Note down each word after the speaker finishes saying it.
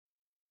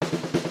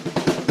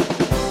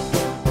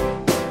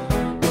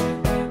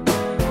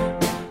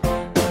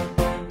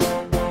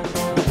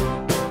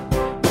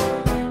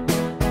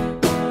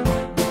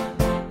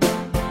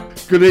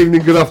good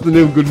evening, good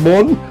afternoon, good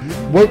morning.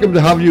 Welcome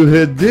to Have You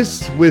Heard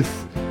This with...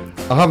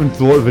 I haven't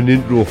thought of an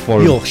intro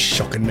for it. You're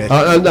shocking, mate.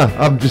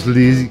 I'm just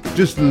lazy.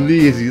 Just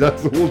lazy,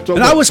 that's the whole topic.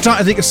 And I was trying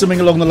to think of something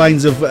along the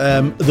lines of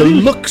the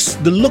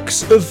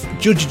looks of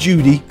Judge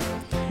Judy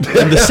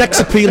and the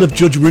sex appeal of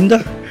Judge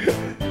Rinder.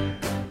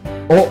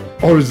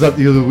 Or is that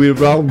the other way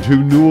around?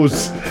 Who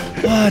knows?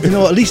 Well, I don't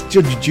know, at least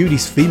Judge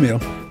Judy's female.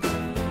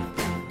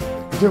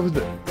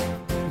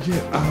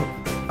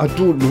 I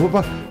don't know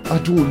about... I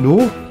don't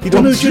know. You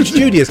don't know who Judge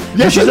Judy is?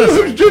 Yes, I know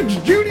who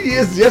Judge Judy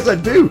is. Yes, I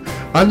do.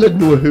 I don't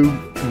know who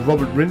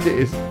Robert Rinder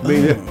is.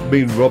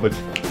 Me and Robert.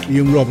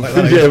 You and Rob like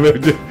that. Yeah,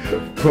 we're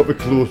proper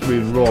close, me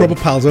and Rob. Proper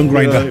pals on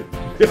Grindr.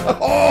 Yeah.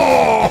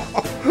 Oh!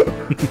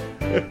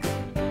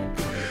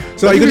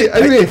 So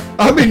anyway,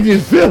 I'm Indian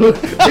Phil.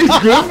 It's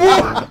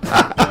good.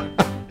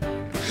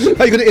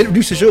 Are you going to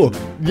introduce the show?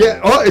 Yeah,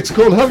 it's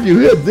called Have You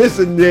Heard This?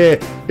 And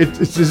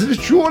is it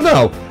a show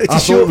now? I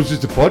thought it was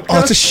just a podcast.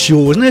 Oh, it's a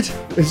show, isn't it?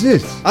 Is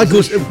it? I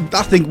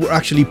think we're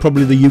actually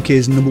probably the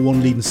UK's number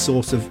one leading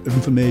source of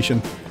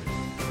information.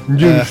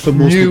 For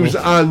most News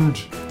people. and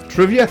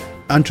trivia.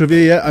 And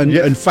trivia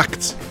and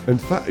facts.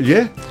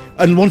 Yeah.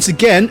 And once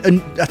again,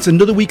 and that's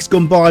another week's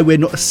gone by where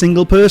not a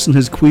single person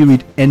has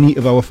queried any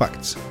of our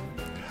facts.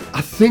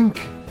 I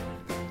think...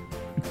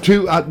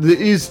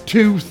 there is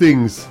two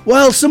things.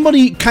 Well,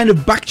 somebody kind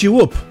of backed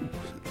you up.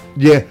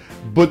 Yeah,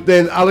 but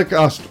then Alec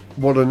asked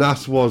what an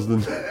ass was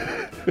then.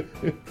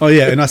 Oh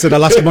yeah, and I said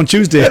I'll ask him on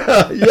Tuesday.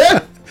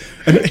 Yeah.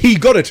 And he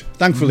got it,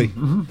 thankfully.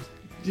 Mm-hmm.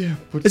 Yeah.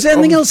 But is there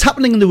anything else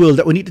happening in the world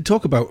that we need to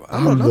talk about?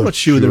 I'm not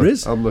sure there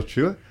is. I'm not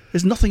sure.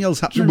 There's nothing else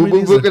happening.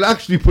 We could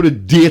actually put a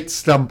date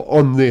stamp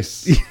on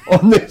this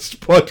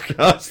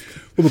podcast.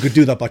 Well, we could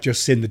do that by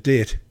just saying the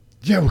date.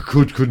 Yeah, we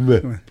could, couldn't we?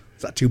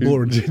 Is that too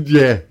boring?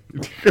 Yeah,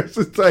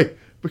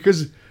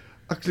 because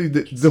actually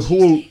the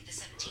whole...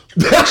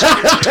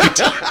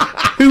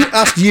 Who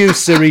asked you,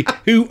 Siri?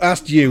 Who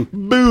asked you?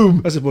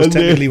 Boom! I suppose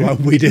technically what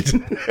we did.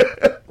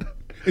 At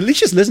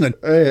least she's listening.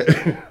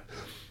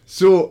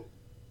 So,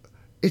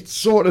 it's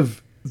sort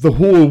of... The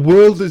whole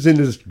world is in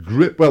this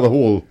grip. Well, the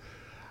whole...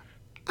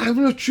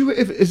 I'm not sure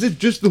is it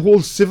just the whole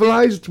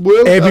civilized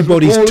world?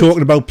 Everybody's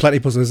talking about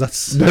platypuses.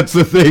 That's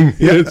the thing.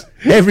 Yeah.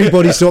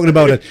 Everybody's talking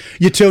about it.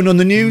 You turn on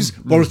the news,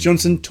 Boris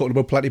Johnson talking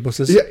about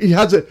platypuses. Yeah, he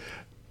has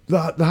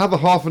they have a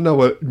half an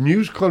hour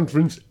news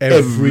conference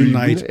every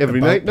night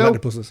now.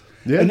 Platypuses.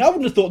 Yeah. And I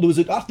wouldn't have thought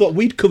I thought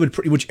we'd covered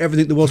pretty much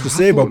everything there was to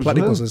say about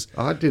platypuses.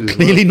 I did as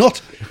Clearly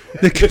not.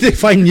 They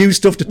find new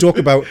stuff to talk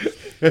about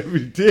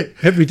every day.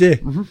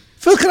 Mm-hmm.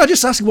 Phil, can I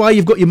just ask why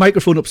you've got your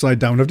microphone upside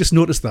down? I've just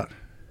noticed that.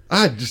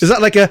 Is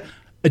that like a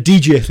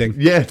DJ thing?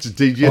 Yeah, it's a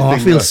DJ thing. I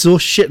feel so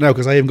shit now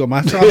because I haven't got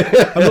my...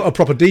 I'm not a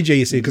proper DJ,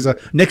 you see, because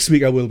next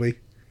week I will be.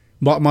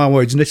 Mark my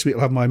words, next week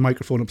I'll have my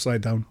microphone upside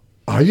down.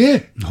 Are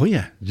you? Oh,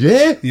 yeah.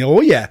 Yeah?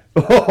 Oh, yeah.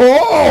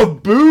 Oh,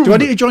 boom! Do I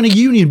need to join a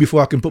union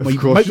before I can put my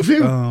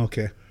microphone... Oh,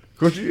 okay.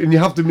 And you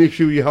have to make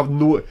sure you have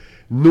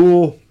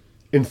no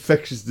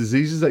infectious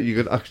diseases that you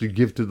could actually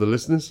give to the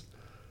listeners.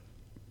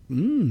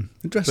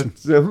 Interesting.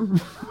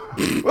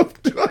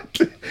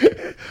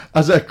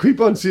 As I keep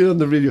on saying on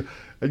the radio,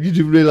 and you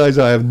do realise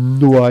I have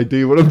no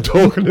idea what I'm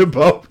talking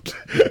about.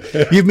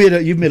 You've made a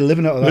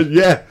living out of that.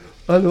 Yeah,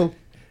 I know.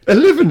 A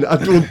living? I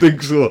don't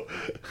think so.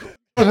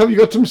 Have you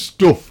got some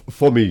stuff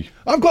for me?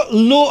 I've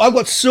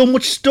got so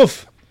much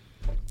stuff.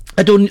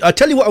 I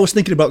tell you what I was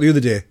thinking about the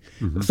other day.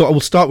 Mm-hmm. I thought I will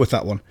start with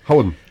that one.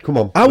 Helen, come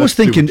on. I was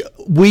thinking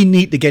we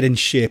need to get in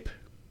shape.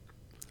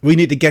 We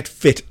need to get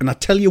fit, and I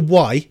tell you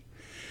why.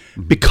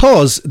 Mm-hmm.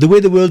 Because the way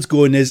the world's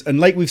going is, and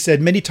like we've said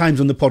many times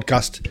on the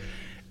podcast,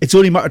 it's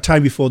only a matter of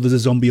time before there's a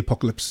zombie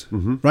apocalypse,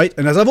 right?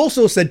 And as I've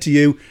also said to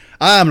you,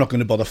 I'm not going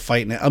to bother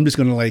fighting it. I'm just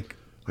going to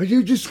Are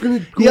you just going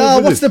to go Yeah,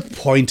 what's the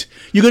point?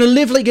 You're going to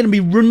live like you're going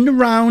to be running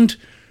around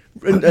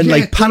and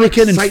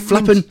panicking and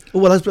flapping. Oh,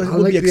 well, I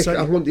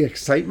want the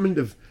excitement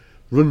of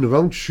running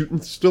around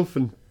shooting stuff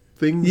and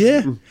things.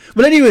 Yeah.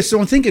 Well, anyway, so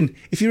I'm thinking,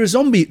 if you're a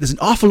zombie, there's an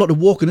awful lot of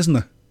walking, isn't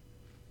there?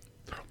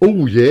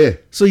 Oh, yeah.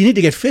 So you need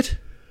to get fit.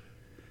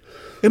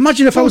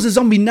 Imagine if I was a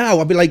zombie now,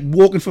 I'd be like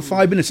walking for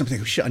 5 minutes. I'm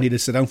thinking, oh, shit, I need to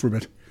sit down for a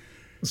bit.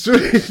 So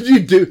you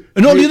do.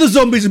 And all the other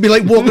zombies would be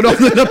like walking off,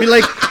 and I'd be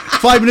like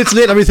 5 minutes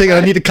late, everything, and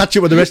I need to catch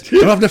up with the rest.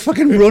 I'm having to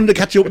fucking run to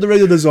catch up with the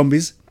regular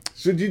zombies.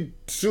 So do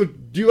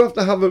you have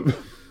to have a...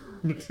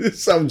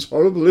 This sounds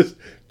horrible. Do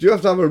you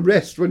have to have a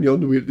rest when you're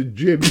on the way to the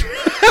gym? Do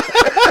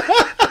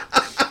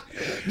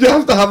you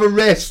have to have a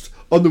rest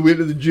on the way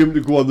to the gym to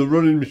go on the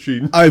running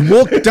machine? I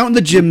walked down to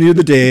the gym the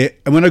other day,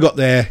 and when I got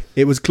there,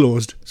 it was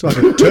closed. So I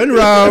could turn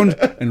around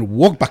and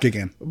walk back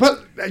again.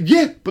 But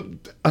but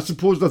I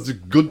suppose that's a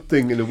good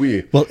thing in a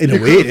way. Well, in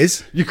a way it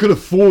is. You could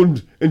have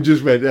phoned and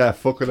just went,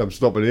 fuck it, I'm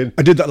stopping in.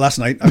 I did that last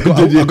night. I got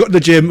to the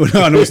gym, and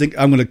I was thinking,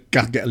 I'm going to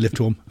get a lift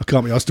home. I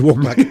can't be asked to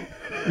walk back.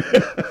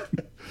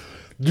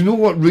 Do you know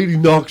what really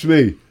knocks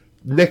me?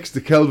 Next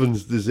to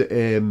Kelvin's, there's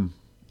a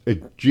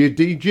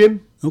JD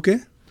gym. Okay.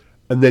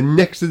 And then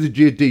next to the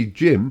JD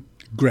gym...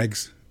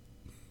 Greg's.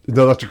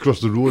 No, that's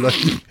across the road,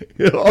 actually.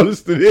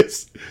 Honest it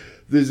is.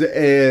 There's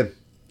a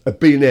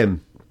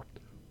B&M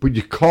but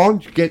you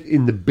can't get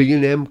in the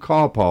B&M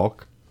car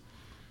park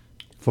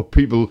for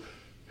people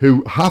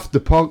who have to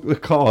park the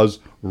cars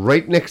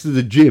right next to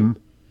the gym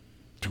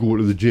to go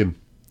to the gym.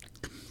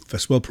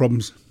 First world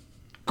problems.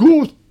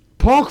 Go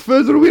park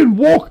further away and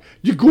walk.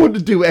 You're going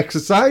to do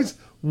exercise.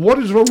 What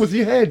is wrong with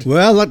your head?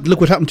 Well, look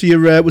what happened to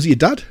your, was it your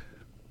dad?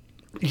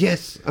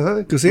 Yes.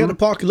 Because he had to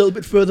park a little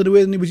bit further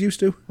away than he was used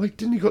to. Why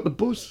didn't he got the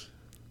bus?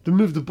 To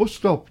move the bus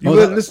stop. You Oh,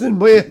 weren't that- listening,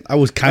 were you? I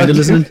was kind of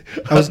listening.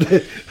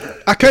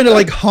 I kind of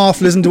like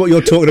half listened to what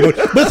you're talking about.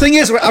 But the thing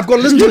is, I've got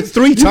to listen to it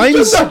 3 times.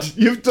 You've done that.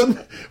 You've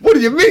done. What do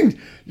you mean?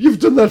 You've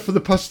done that for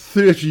the past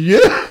 30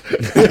 years.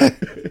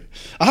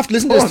 I have to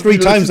listen to it 3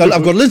 times. I've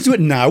got to listen to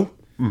it now.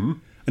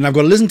 And I've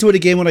got to listen to it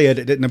again when I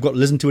edit it. And I've got to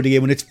listen to it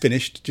again when it's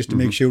finished, just to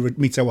make sure it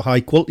meets our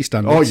high quality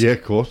standards. Oh yeah,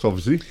 of course,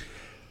 obviously.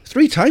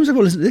 3 times I've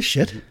got to listen to this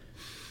shit.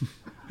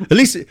 At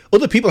least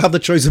other people have the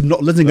choice of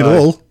not listening at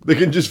all. They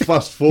can just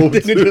fast forward. They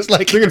can through, just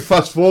like- they can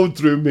fast forward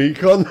through me,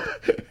 can't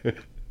they?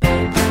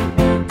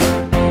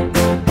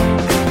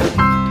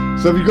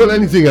 So have you got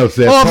anything else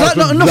there? Oh, is apart that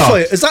not from enough that? for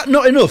you? Is that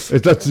not enough?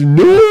 That's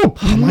no.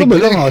 Oh, my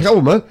God. Come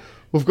on, man.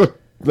 We've got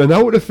an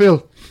hour to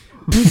fill.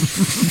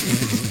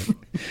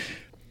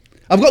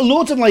 I've got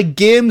loads of like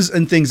games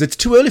and things. It's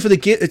too early for the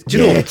game. Do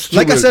you Yeah, know? it's too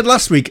Like I early. said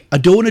last week, I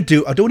don't want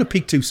to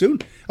peak too soon.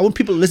 I want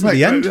people to listen to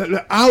the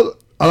end. I'll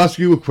ask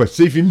you a question.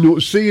 See if you know.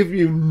 See if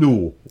you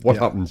know what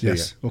happens here.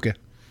 Yes. Okay.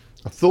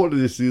 I thought of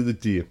this the other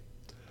day.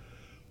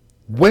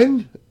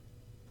 When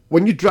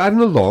you're driving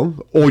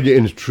along, or you're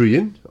in a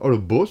train or a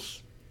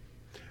bus,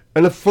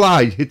 and a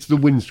fly hits the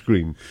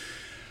windscreen.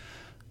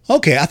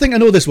 Okay. I think I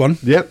know this one.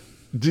 Yep.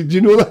 Did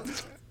you know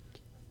that?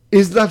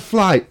 Is that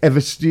fly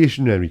ever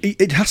stationary?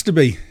 It has to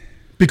be.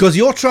 Because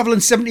you're travelling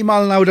 70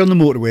 mile an hour down the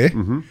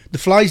motorway, the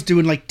fly's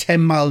doing like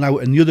 10 mile an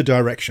hour in the other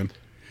direction.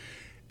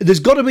 There's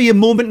got to be a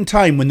moment in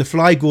time when the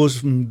fly goes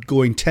from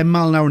going 10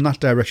 mile an hour in that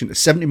direction to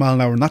 70 mile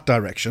an hour in that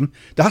direction.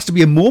 There has to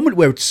be a moment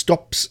where it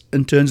stops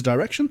and turns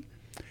direction.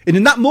 And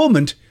in that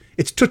moment,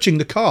 it's touching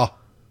the car.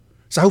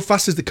 So how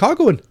fast is the car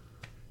going?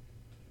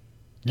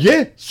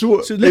 Yeah.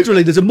 So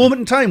Literally, there's a moment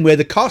in time where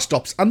the car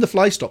stops and the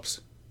fly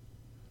stops.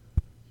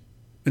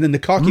 And then the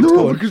car keeps no,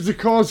 going. because the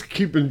car's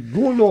keeping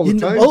going all the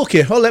time.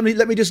 Okay, well, let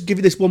me just give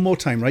you this one more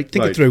time, right?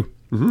 Think it Right. through.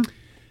 Come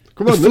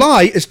The on, then.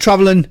 fly is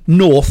travelling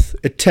north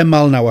at 10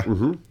 mile an hour.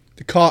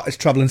 The car is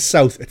travelling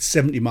south at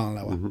 70 mile an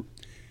hour.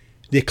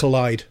 They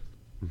collide.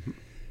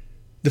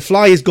 The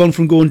fly has gone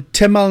from going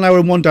 10 mile an hour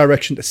in one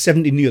direction to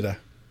 70 in the other.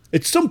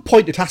 At some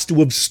point, it has to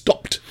have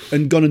stopped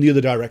and gone in the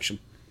other direction.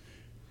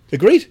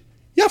 Agreed?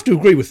 You have to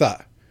agree with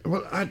that.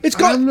 Well, It's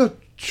got- I'm not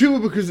sure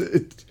because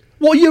it.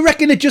 What, you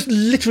reckon it just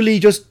literally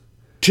just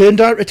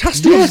turned out? It has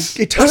to. Yes.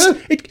 It has.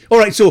 All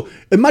right, so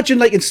imagine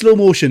like in slow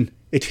motion,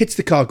 it hits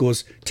the car,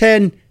 goes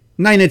 10,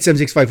 9, 8, 7,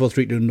 6, 5, 4,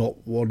 3, 2, 0,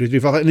 1, 2, 3,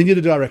 4, 5, and in the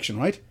other direction,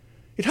 right?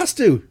 It has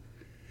to.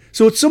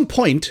 So at some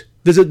point,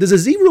 there's a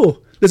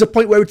zero. There's a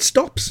point where it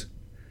stops.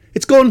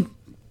 It's gone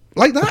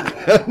like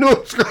that. No,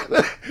 it's got,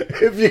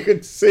 if you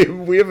could see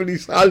him waving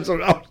his hands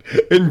around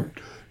and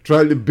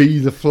trying to be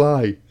the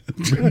fly.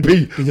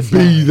 Be the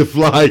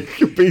fly.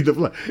 Be the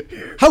fly.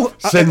 How?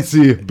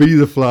 Sensei, be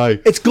the fly.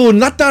 It's going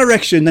that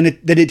direction, then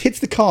it hits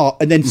the car,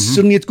 and then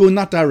suddenly it's going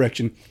that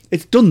direction.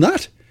 It's done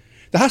that.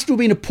 There has to have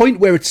been a point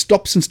where it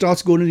stops and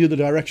starts going in the other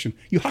direction.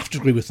 You have to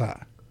agree with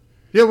that.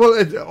 Yeah, well,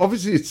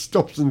 obviously it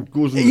stops and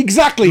goes. In,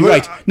 Exactly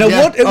right. Now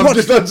yeah, what? I'm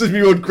just answering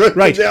your own question.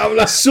 Right. Yeah, I'm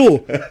not-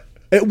 So,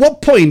 at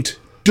what point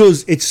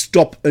does it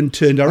stop and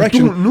turn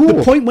direction? don't know.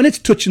 The point when it's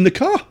touching the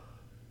car.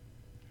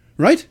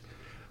 Right?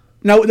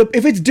 Now,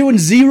 if it's doing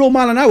 0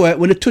 mile an hour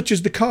when it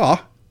touches the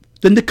car,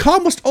 then the car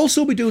must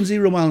also be doing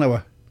 0 mile an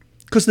hour.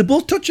 Because they're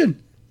both touching.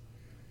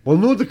 Well,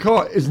 no, the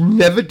car is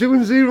never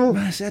doing zero.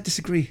 I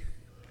disagree.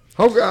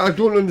 I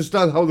don't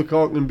understand how the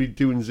car can be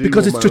doing zero.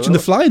 Because it's mile touching an the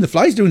fly and the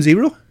fly's doing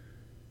 0.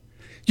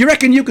 You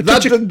reckon you could hour.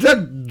 touch it?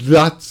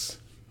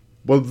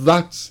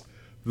 That's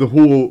the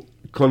whole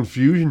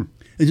confusion.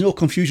 There's no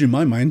confusion in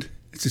my mind.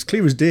 It's as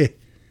clear as day.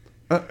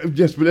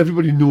 Yes, but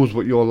everybody knows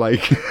what you're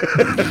like.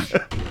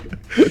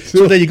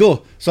 So there you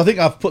go. So I think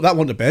I've put that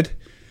one to bed.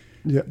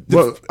 Yeah.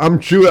 Well, I'm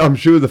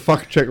sure the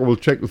fact checker will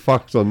check the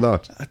facts on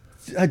that.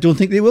 I don't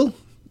think they will.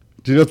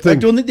 Do you not I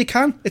think? don't think they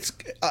can. It's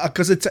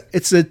because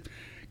it's a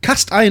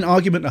cast iron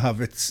argument to have.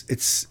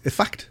 It's a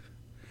fact.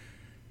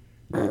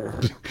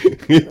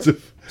 It's a-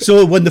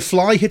 So when the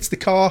fly hits the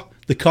car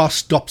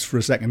stops for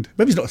a second.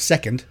 Maybe it's not a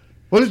second.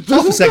 well, it Half a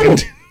doesn't.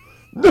 second.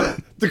 No,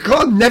 the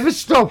car never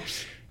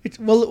stops. It's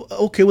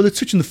it's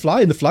touching the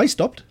fly and the fly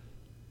stopped.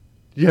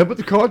 Yeah, but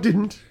the car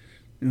didn't.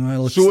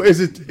 Well, So is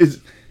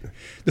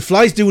the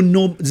fly's doing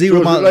 0 So is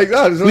it mile. like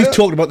that, is We've it?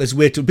 talked about this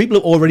way too. People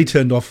have already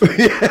turned off.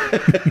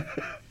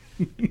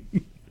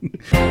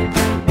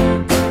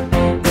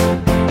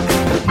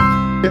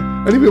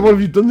 anyway? What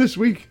have you done this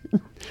week?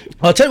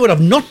 I'll tell you what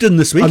I've not done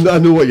this week. I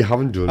know what you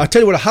haven't done. I'll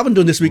tell you what I haven't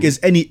done this week is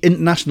any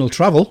international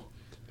travel.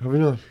 Have you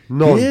not?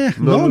 None. Yeah,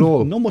 none at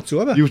all. none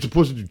whatsoever. You were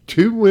supposed to do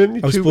 2, weren't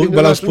you? I was Two supposed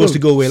to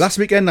go international? away last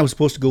weekend. I was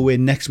supposed to go away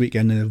next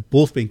weekend, and they've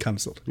both been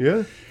cancelled.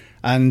 Yeah.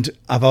 and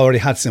I've already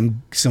had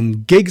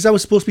some gigs I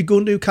was supposed to be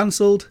going to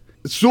cancelled.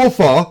 So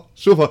far,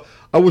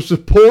 our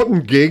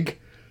supporting gig,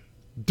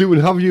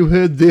 doing Have You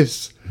Heard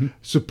This,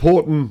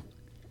 supporting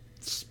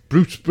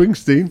Bruce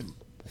Springsteen,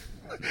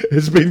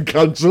 has been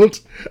cancelled,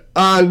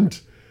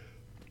 and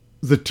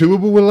the tour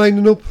we were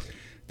lining up.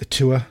 The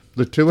tour.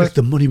 Like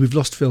the money we've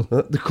lost, Phil.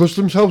 The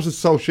customs house at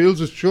South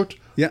Shields is shut.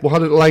 Yeah. We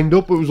had it lined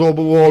up. We were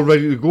all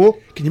ready to go.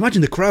 Can you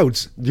imagine the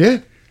crowds? Yeah.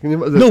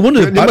 No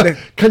wonder.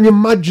 Can you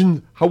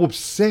imagine how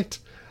upset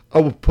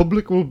our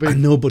public will be? I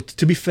know, but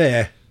to be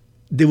fair,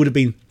 there would have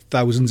been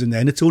thousands in there,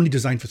 and it's only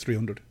designed for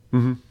 300.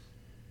 Mm-hmm.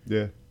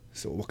 Yeah.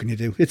 So what can you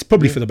do? It's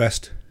probably for the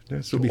best.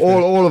 Yeah, so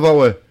all of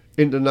our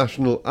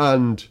international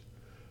and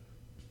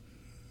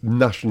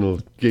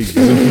national gigs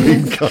have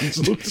been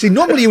cancelled. See,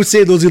 normally you would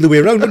say those the other way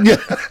around, wouldn't you?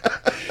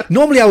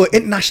 Normally our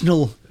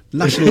international,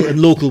 national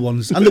and local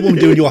ones, and the one we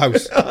do in your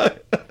house.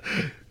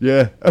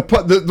 Yeah.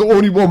 The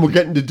only one we're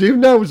getting to do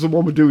now is the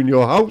one we do in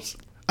your house.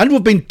 And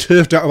we've been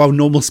turfed out of our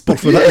normal spot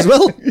for that as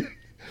well.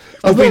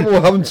 I thought we're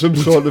having some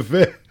sort of...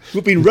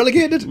 We've been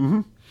relegated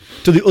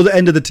to the other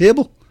end of the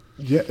table.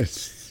 Yeah,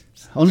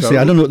 honestly, terrible.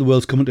 I don't know what the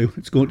world's coming to.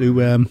 It's going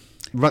to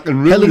Rack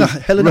and Roll.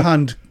 Hell in a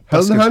hand.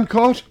 Hell in a hand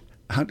cart.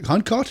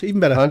 Hand cart, even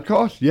better. Hand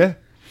cart, yeah.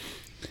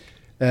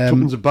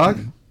 Tuppence a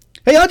bag.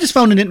 Hey, I just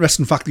found an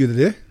interesting fact the other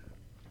day.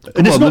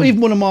 And it's not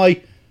even one of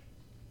my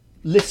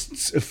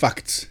lists of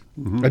facts.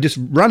 I just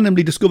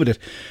randomly discovered it.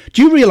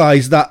 Do you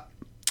realise that...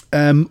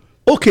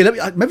 okay,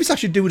 maybe I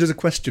should do it as a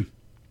question.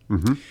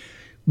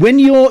 When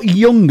you're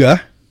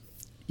younger,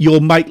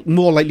 you're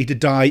more likely to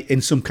die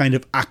in some kind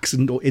of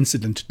accident or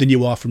incident than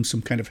you are from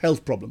some kind of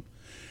health problem.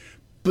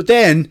 But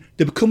then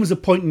there becomes a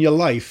point in your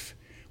life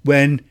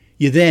when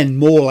you're then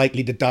more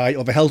likely to die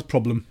of a health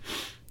problem.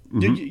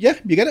 Yeah,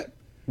 you get it?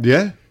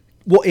 Yeah.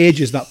 What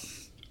age is that?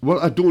 Well,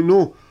 I don't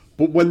know.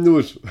 But when there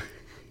was...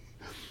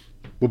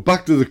 We're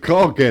back to the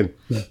car again.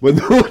 When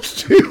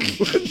those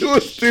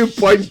two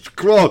points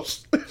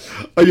cross,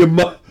 are you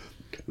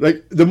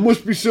like there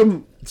must be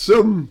some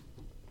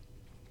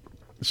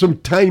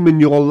time in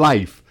your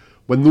life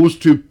when those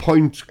 2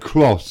 points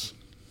cross.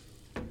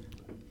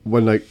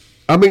 When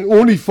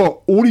only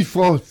for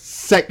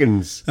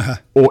seconds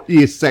or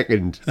a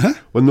second.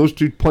 When those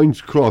 2 points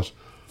cross,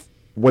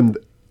 when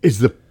is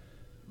the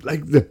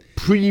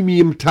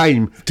premium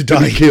time to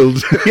die, be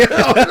killed,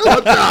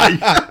 or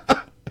die.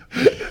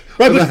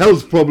 Right, a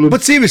health problem,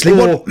 but seriously,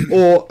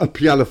 or a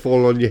piano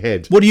fall on your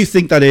head. What do you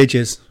think that age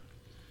is?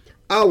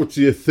 I would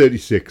say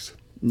 36.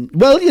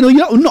 Well,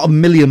 you're not a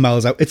million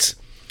miles out. It's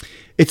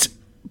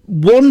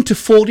 1 to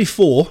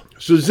 44.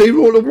 So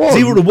 0 to 1.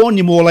 0 to 1,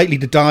 you're more likely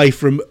to die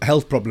from a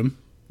health problem.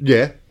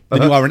 Yeah.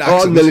 Than you are an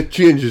accident. Oh, and then it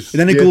changes. And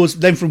then it goes.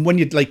 Then from when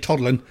you're like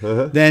toddling,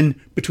 then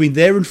between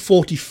there and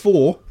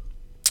 44,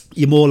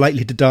 you're more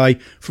likely to die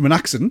from an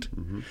accident,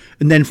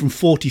 and then from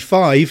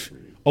 45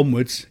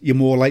 onwards, you're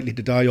more likely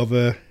to die of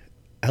a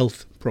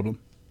health problem.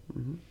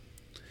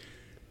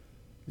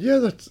 Yeah,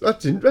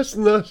 that's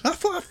interesting. That I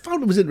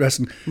found it was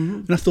interesting,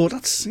 and I thought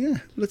let's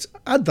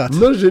add that. I'm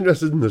not as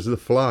interested in this as The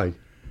Fly.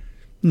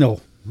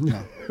 No,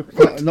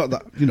 not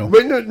that. No,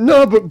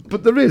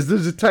 but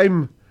there's a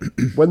time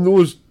when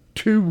those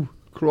two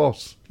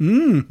cross,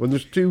 when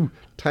those 2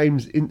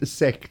 times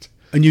intersect,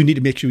 and you need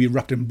to make sure you're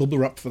wrapped in bubble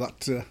wrap for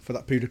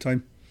that period of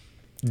time.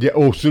 Yeah.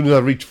 Oh, as soon as I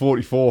reach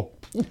 44.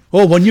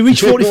 Oh, when you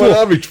reach 44. When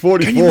I reach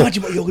 44. Can you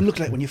imagine what you're going to look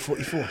like when you're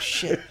 44?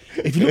 Shit.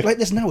 If you look like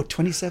this now at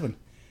 27.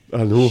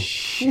 I know.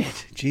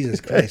 Shit.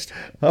 Jesus Christ.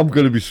 I'm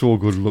going to be so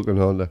good looking,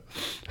 aren't I?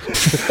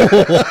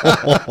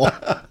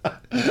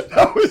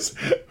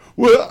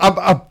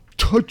 I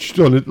touched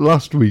on it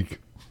last week.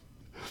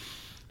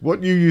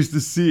 What you used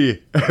to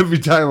say every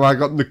time I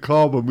got in the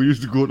car when we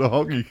used to go to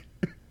hockey.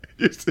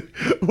 You used to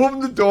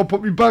open the door,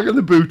 put me back in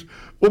the boot,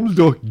 open the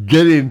door,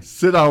 get in,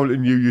 sit down,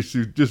 and you used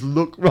to just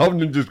look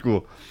round and just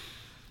go,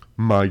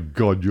 my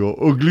God, you're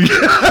ugly.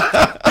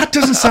 That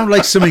doesn't sound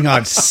like something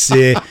I'd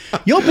say.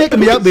 You're making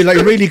me out be like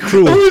really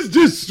cruel. It was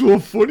just so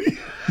funny.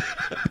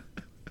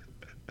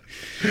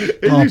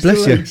 Oh,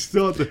 bless you.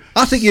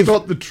 I think you've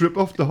got the trip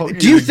off the hockey.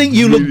 Do you think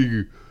you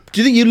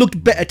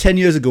looked better 10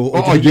 years ago?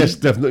 Oh, yes,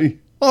 definitely.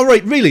 Oh,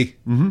 right, really?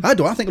 I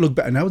think I look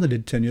better now than I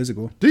did 10 years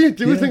ago. Do you?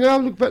 Do you think I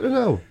look better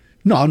now?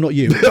 No, not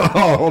you.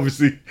 Oh,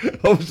 obviously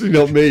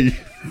not me.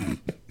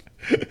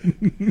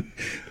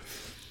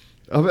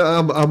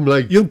 I'm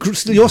like...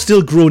 You're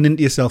still growing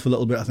into yourself a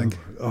little bit, I think.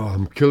 Oh,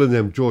 I'm killing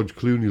them George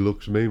Clooney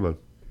looks, me, man.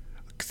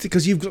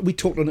 Because we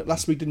talked on it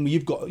last week, didn't we?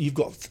 You've got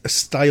a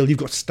style. You've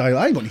got style.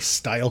 I ain't got any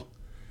style.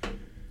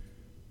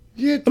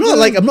 Yeah,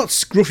 I'm not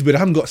scruffy, but I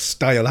haven't got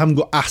style. I haven't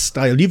got a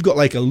style. You've got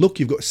like a look.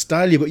 You've got a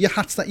style. You've got your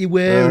hats that you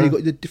wear. And you've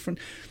got the different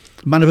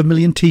Man of a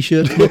Million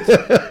t-shirt.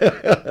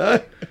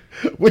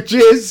 Which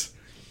is...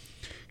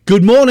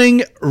 Good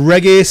morning,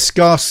 Reggae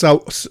Scar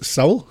Soul. The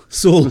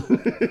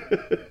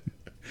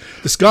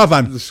Scar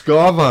Van. The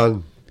Scar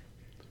Van,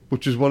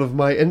 which is one of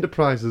my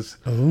enterprises.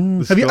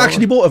 Oh. Have you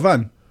actually bought a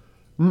van?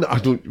 No, I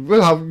don't.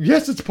 Well,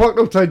 yes, it's parked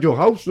outside your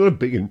house, not a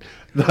big one.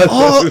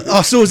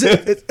 So is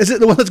it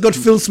the one that's got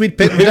Phil Sweet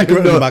paint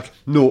decorated on the back?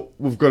 No,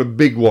 we've got a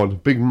big one,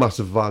 big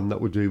massive van that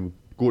we do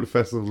go to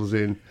festivals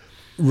in.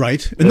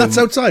 Right, and that's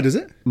outside, is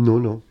it?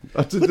 No,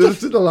 that's at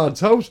the lad's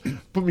house.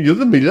 But my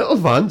little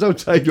van's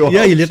outside your house.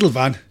 Yeah, your little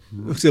van.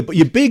 So, but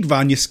your big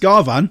van, your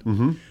Scar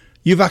van,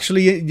 you've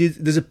actually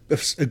there's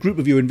a group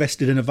of you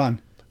invested in a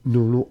van.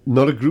 No,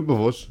 not a group of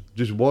us.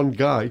 Just one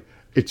guy.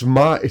 It's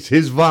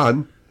his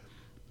van,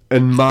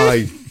 and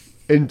mine.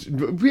 And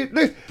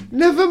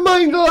never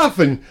mind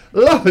laughing.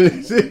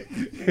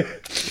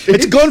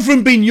 It's gone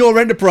from being your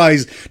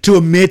enterprise to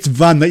a mate's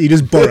van that you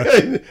just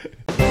borrow.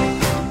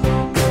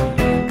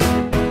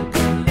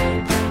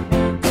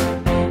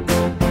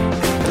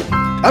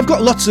 I've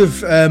got lots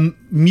of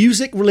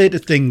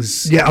music-related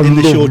things in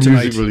the show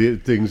tonight.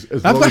 Music-related things.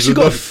 As long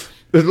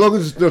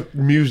as it's not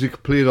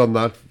music played on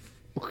that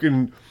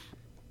fucking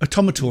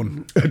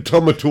automaton.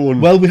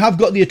 Well, we have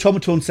got the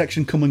automaton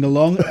section coming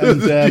along, and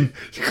the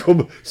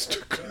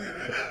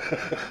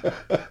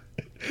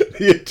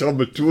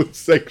automaton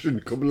section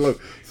coming along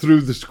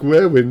through the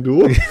square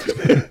window.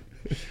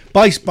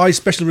 By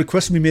special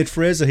request we made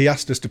Fraser, he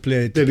asked us to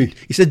play it. Did he?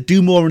 He said,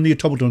 do more on the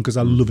automaton because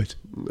I love it.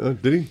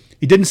 Did he?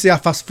 He didn't say I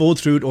fast forward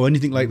through it or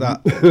anything like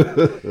that.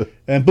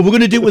 But we're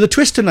going to do it with a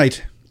twist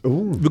tonight. Ooh.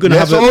 We're going to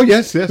have we're going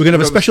to have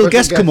a special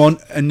guest come on,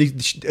 and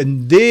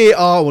they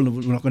are. Well,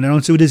 we're not going to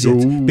announce who it is yet.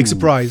 Ooh. Big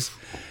surprise.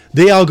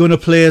 They are going to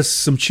play us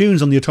some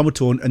tunes on the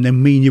automaton, and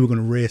then me and you are going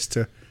to race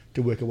to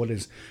work out what it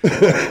is.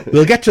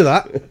 We'll get to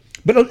that.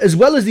 But as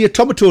well as the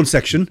automaton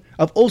section,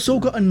 I've also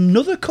got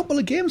another couple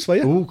of games for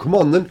you. Oh, come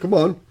on then, come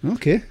on.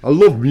 Okay. I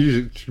love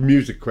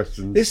music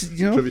questions. This,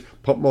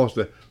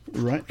 Popmaster,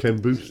 right? Ken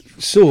Boost.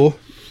 So,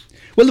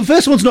 well, the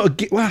first one's not a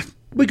game. Well,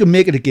 we can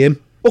make it a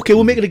game. Okay,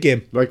 we'll make it a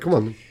game. Right, come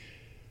on then.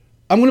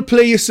 I'm going to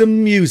play you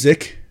some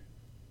music,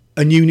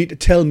 and you need to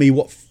tell me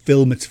what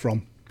film it's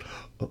from.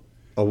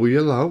 Are we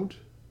allowed?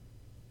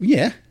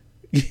 Yeah,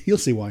 you'll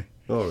see why.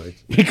 All right.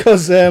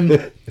 Because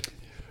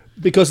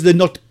they're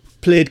not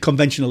played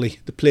conventionally.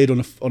 They're played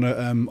on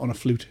a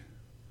flute.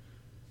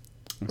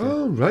 Okay.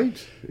 Oh, right.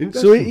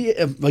 So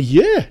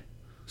yeah.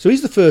 So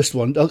here's the first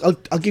one.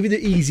 I'll give you the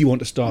easy one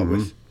to start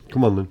with.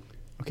 Come on then.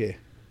 Okay.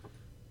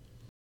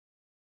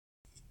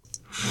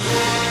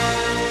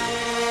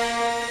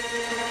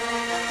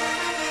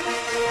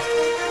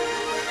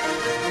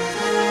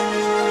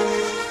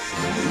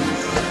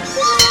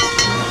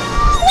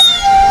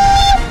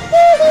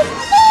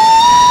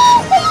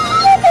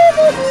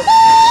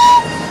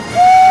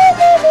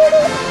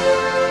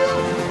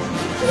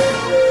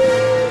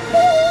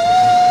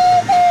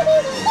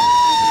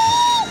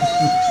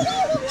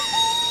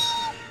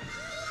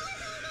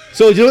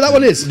 So do you know what that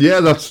one is? Yeah,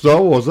 that's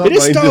Star Wars. It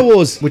is Star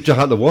Wars. Which I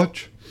had to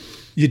watch.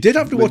 You did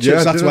have to watch it,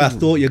 so that's why I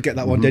thought you'd get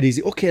that one dead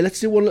easy. Okay, let's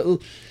do one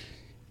little...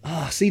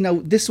 see, now,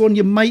 this one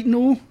you might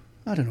know.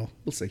 I don't know.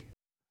 We'll see.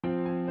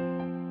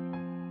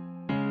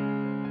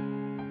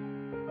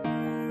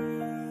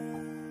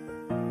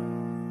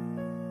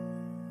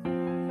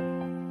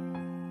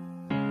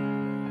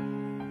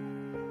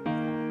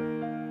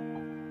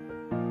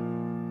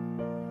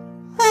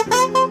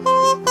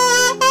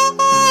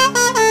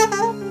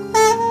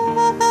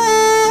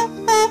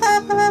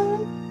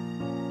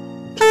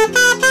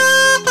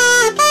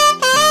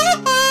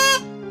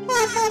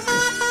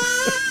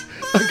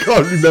 I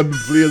can't remember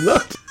playing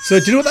that. So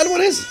do you know what that one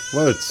is?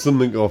 Well, it's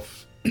something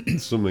off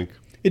something.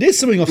 It is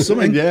something off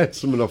something. Yeah, it's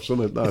something off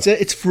something.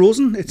 It's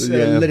Frozen. It's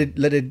let it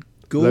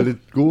go. Let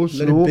it go.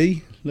 Let it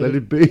be. Let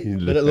it be.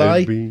 Let it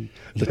lie. Be.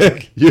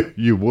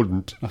 You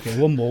wouldn't. Okay,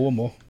 one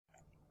more.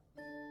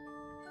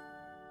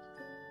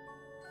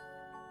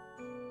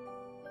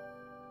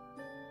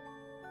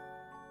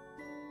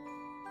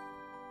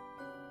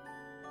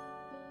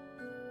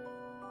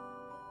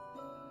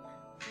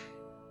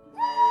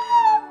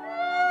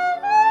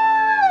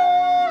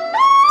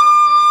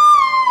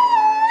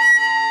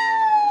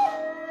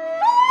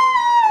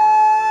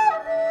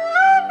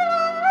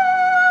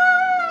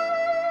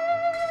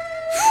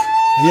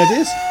 Any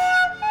ideas?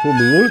 Home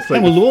Alone. It's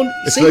like Home Alone.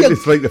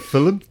 It's like a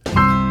film.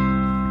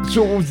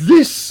 So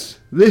this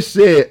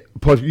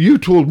you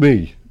told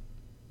me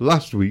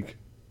last week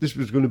this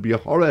was going to be a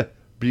horror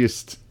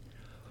based.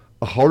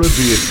 Did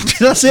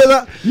I say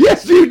that?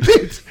 Yes, you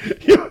did.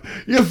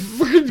 You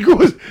fucking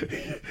go.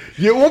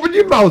 You open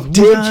your mouth,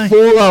 words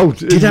fall out.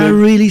 Did I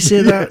really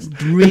say that?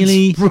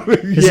 Really?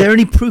 Is there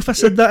any proof I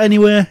said that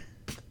anywhere?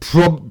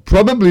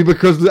 Probably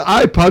because the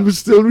iPad was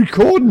still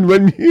recording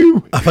when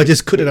you... If I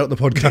just cut it out the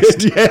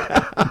podcast.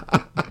 Yeah.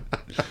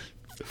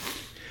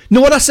 No,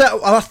 what I said,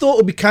 I thought it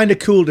would be kind of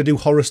cool to do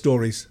horror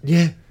stories.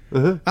 Yeah.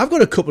 Uh-huh. I've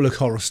got a couple of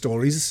horror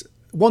stories.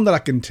 One that I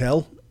can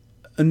tell.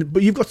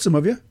 But you've got some,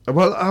 have you?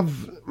 Well, I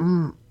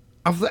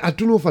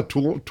don't know if I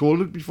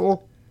told it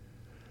before.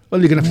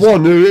 Well, you're going to have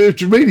One,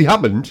 it really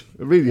happened.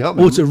 It really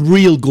happened. Oh, it's a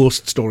real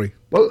ghost story.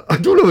 Well, I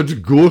don't know if it's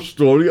a ghost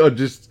story or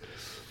just...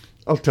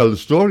 I'll tell the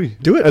story.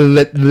 Do it. And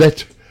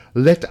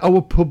let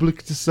our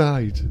public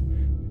decide.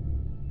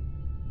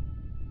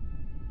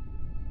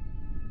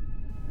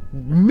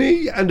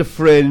 Me and a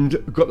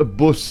friend got the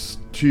bus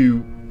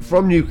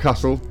from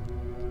Newcastle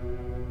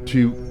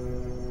to,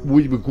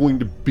 we were going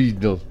to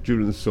Beadnell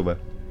during the summer,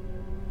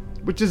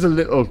 which is a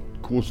little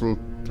coastal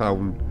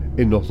town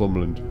in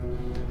Northumberland.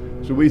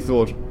 So we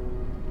thought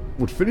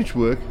we'd finish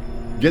work,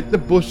 get the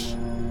bus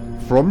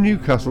from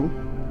Newcastle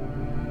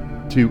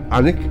to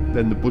Alnwick,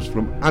 then the bus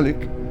from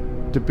Alnwick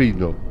to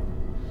Beadnell.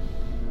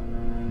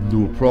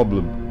 No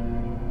problem.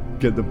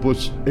 Get the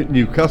bus at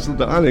Newcastle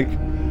to Alnwick,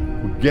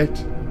 we'd get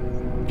to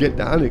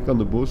Alnwick on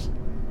the bus.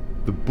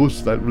 The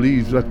bus that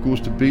leaves, that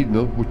goes to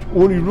Beadnell, which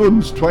only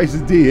runs twice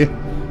a day,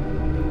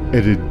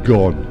 it had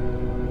gone.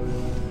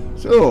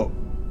 So,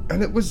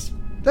 and it was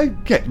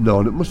like getting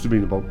on, it must have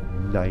been about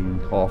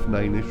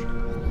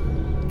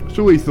 9:30ish.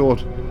 So we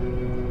thought,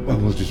 well,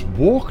 we'll just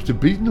walk to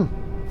Beadnell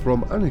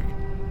from Alnwick,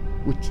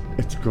 which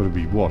it's got to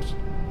be what?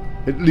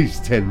 At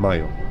least 10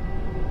 mile,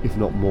 if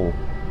not more.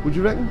 Would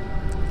you reckon?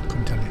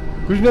 Couldn't tell you.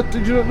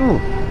 Did you not know?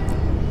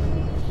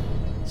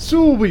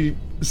 So we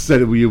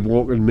said we were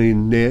walking, me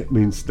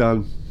and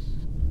Stan,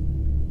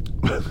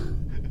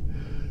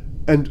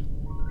 and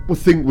we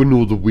think we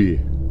know the way.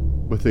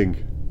 We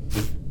think,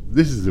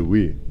 this is the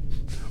way.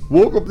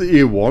 Walk up the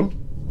A1.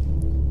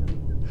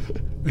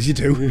 As you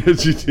do.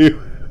 As you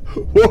do.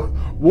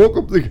 Walk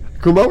up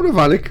come out of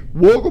Alnwick,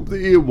 walk up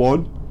the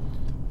A1,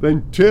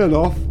 then turn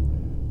off,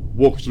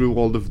 walk through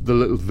all the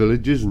little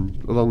villages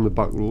and along the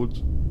back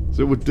roads.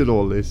 So we did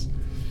all this.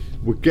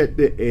 We get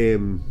the,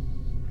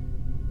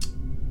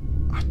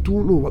 I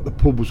don't know what the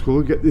pub was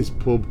called. We get this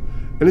pub,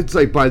 and it's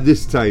like by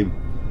this time,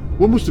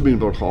 we must have been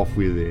about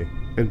halfway there,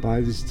 and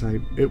by this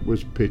time it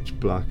was pitch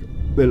black.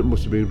 Then it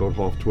must have been about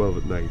 12:30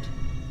 at night.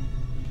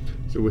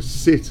 So we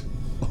sitting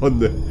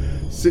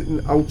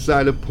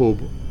outside a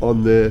pub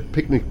on the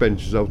picnic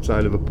benches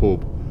outside of a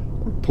pub.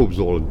 The pub's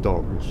all in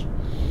darkness.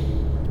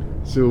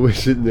 So we're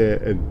sitting there,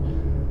 and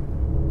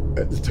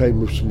at the time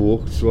we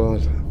smoked, so I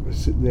was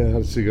sitting there,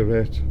 had a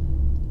cigarette,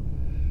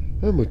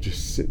 and we're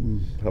just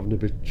sitting having a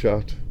bit of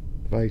chat.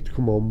 Right,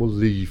 come on, we'll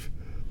leave.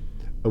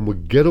 And we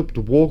get up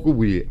to walk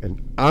away,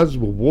 and as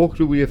we walked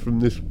away from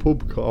this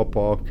pub car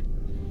park,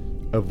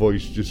 a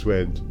voice just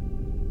went,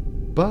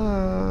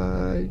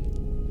 bye.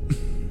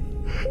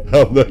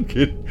 I'm not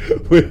kidding.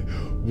 We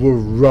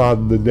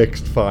ran the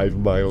next 5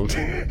 miles.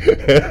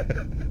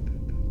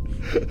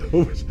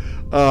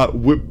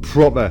 With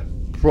proper.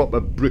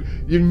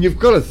 You've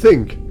got to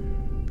think.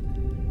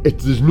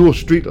 There's no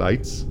street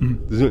lights.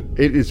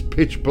 It is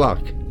pitch black.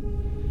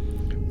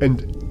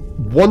 And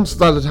once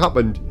that had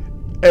happened,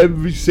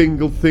 every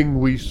single thing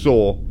we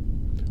saw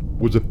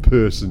was a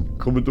person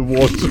coming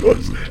towards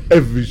us.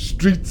 Every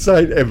street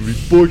sign, every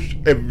bush,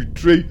 every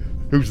tree.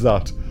 Who's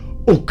that?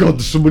 Oh God,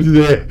 there's somebody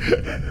there.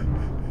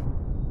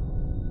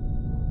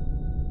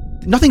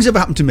 Nothing's ever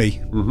happened to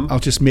me. I'll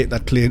just make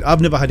that clear.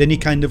 I've never had any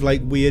kind of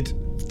like weird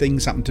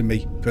things happen to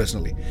me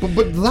personally.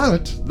 But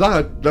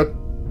that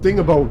thing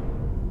about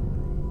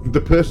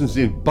the person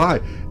saying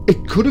bye,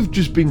 it could have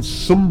just been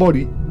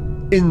somebody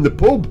in the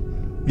pub.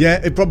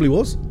 Yeah, it probably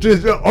was.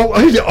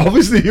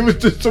 Obviously, it was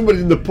just somebody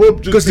in the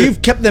pub. Because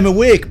you've kept them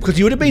awake. Because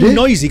you would have been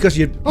noisy because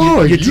you're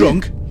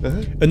drunk.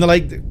 And they're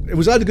like, it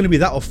was either going to be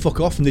that or fuck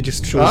off, and they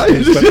just showed up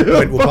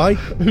and went by.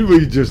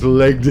 We just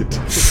legged it.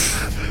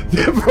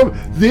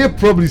 They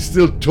probably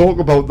still talk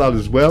about that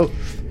as well.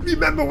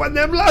 Remember when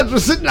them lads were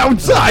sitting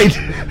outside?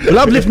 Well,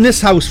 I've lived in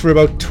this house for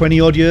about 20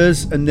 odd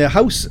years, and the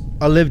house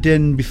I lived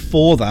in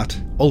before that,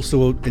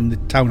 also in the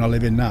town I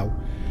live in now,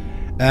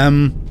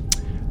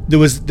 there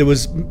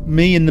was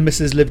me and the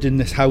missus lived in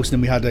this house,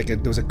 and we had there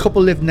was a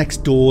couple lived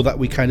next door that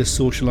we kind of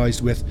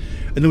socialised with,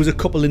 and there was a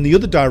couple in the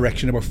other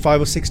direction about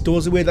 5 or 6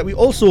 doors away that we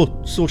also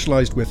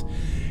socialised with.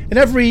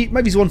 And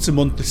maybe once a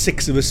month, the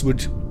 6 of us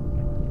would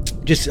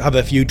just have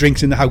a few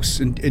drinks in the house,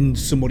 in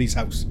somebody's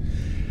house.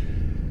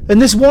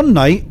 And this one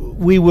night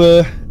we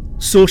were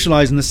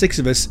socialising, the 6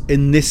 of us,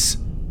 in this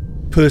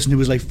person who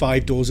was like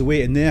 5 doors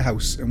away in their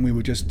house, and we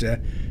were just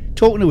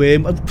talking away.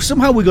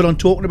 Somehow we got on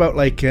talking about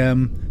like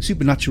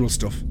supernatural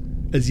stuff,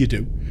 as you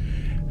do.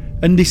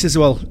 And he says,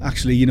 well,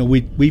 actually,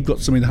 we've got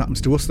something that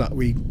happens to us that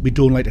we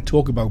don't like to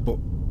talk about, but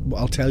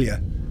I'll tell you,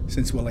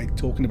 since we're like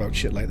talking about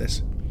shit like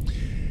this.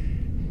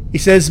 He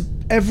says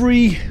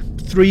every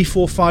 3,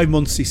 4, 5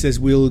 months, he says,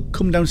 we'll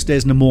come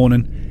downstairs in the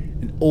morning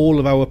and all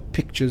of our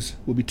pictures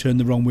will be turned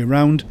the wrong way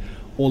around,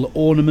 all the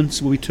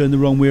ornaments will be turned the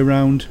wrong way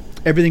around,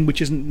 everything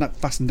which isn't that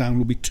fastened down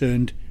will be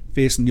turned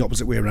facing the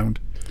opposite way around.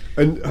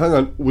 And hang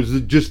on, was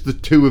it just the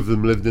 2 of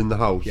them lived in the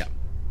house? Yeah.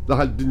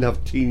 They didn't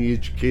have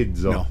teenage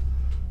kids or? No.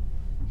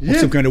 Yeah. Or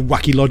some kind of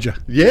wacky lodger.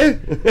 Yeah.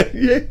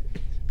 Yeah.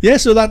 Yeah,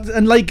 so that,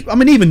 and like, I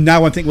mean, even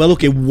now I think, well,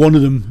 okay, one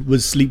of them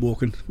was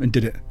sleepwalking and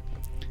did it.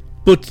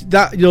 But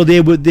that,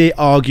 they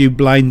argue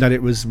blind that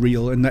it was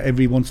real, and that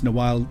every once in a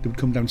while they would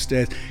come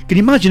downstairs. Can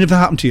you imagine if that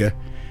happened to you?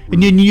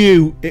 And you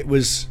knew it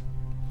was,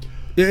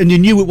 and you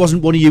knew it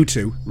wasn't one of you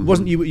two. It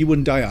wasn't you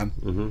and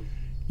Diane.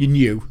 You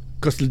knew,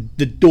 because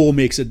the door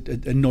makes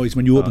a noise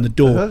when you open the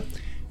door.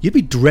 You'd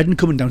be dreading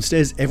coming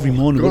downstairs every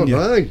morning, wouldn't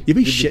you? You'd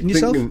be shitting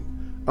yourself.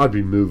 I'd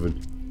be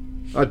moving.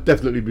 I'd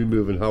definitely be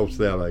moving house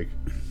there, like.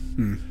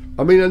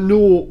 I mean, I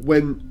know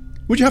when...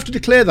 Would you have to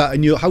declare that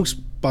in your house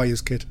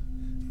buyer's kit?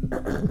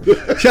 You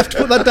have to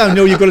put that down.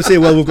 No, you've got to say,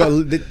 well, we've got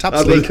the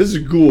taps leak. There's a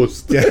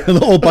ghost. Yeah.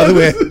 Oh, by the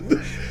way,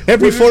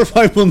 every 4 or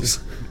 5 months.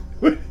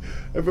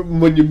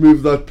 When you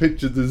move that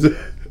picture,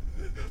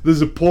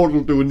 there's a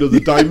portal to another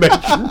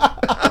dimension.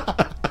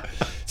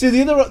 See,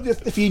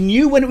 if you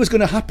knew when it was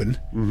going to happen,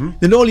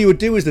 then all you would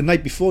do is the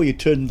night before you'd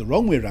turn the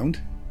wrong way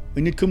around,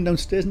 and you'd come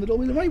downstairs and it'd all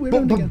be the right way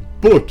around again.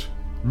 But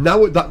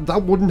now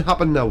that wouldn't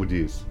happen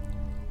nowadays.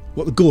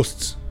 What, the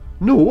ghosts?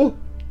 No,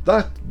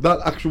 that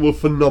actual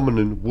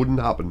phenomenon wouldn't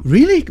happen.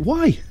 Really?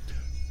 Why?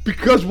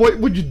 Because what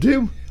would you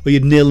do? Well,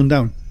 you'd nail them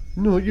down.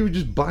 No, you would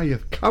just buy a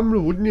camera,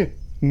 wouldn't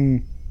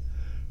you?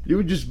 You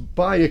would just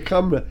buy a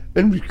camera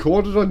and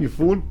record it on your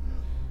phone,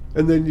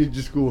 and then you'd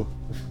just go,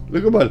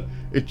 look, man,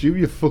 it's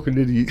you fucking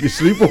idiot, you're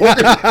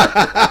sleepwalking.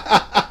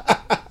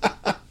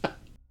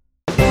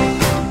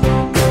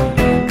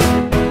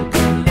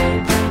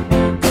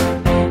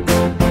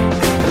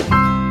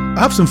 I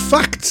have some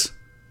facts.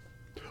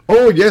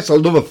 Oh yes, I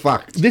love a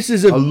fact. This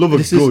is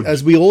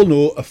as we all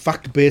know, a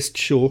fact-based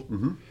show.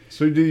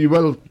 So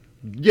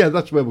yeah,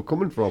 that's where we're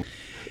coming from.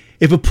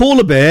 If a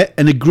polar bear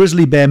and a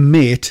grizzly bear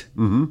mate,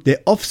 their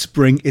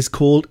offspring is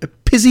called a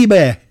pizzy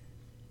bear.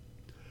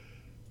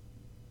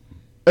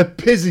 A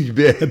pizzy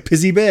bear. A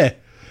pizzy bear.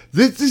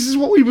 This is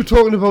what we were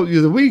talking about the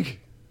other week.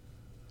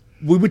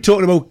 We were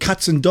talking about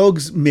cats and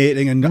dogs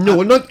mating, and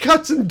no, not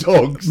cats and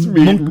dogs.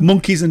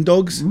 Monkeys and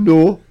dogs.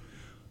 No,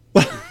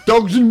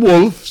 dogs and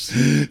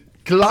wolves.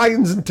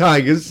 Lions and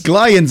tigers.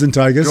 Lions and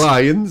tigers.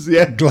 Lions,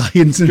 yeah.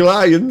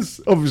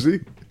 Lions, obviously.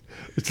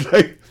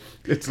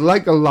 It's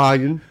like a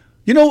lion.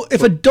 You know,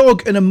 if a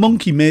dog and a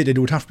monkey mated,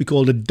 it would have to be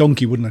called a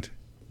donkey, wouldn't it?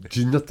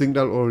 Do you not think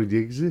that already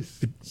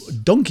exists? A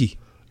donkey.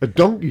 A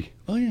donkey.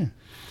 Oh yeah.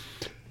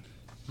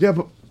 Yeah,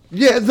 but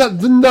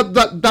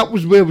that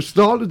was where we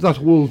started that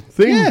whole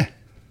thing. Yeah.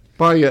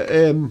 By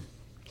a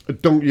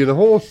donkey and a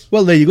horse.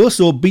 Well, there you go.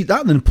 So beat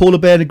that. And then a polar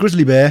bear and a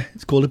grizzly bear.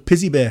 It's called a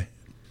pizzy bear.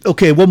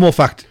 Okay, one more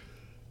fact.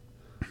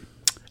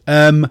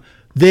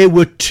 There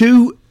were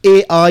 2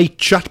 AI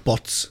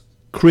chatbots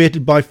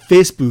created by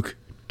Facebook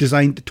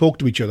designed to talk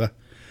to each other,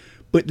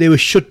 but they were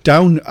shut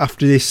down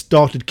after they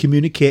started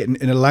communicating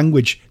in a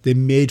language they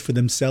made for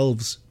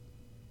themselves.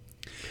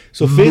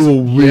 So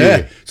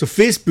So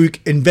Facebook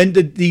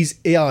invented these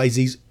AIs,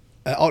 these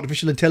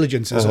artificial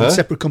intelligences on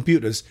separate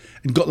computers,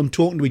 and got them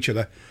talking to each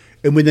other.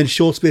 And within a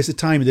short space of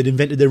time, they'd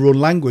invented their own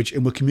language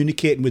and were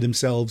communicating with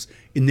themselves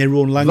in their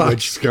own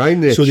language. That's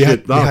Skynet. So they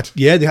had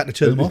to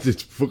turn them off.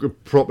 It's fucking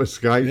proper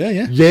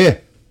Skynet. Yeah.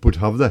 But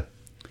have they?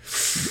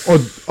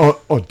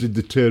 Or did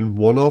they turn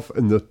one off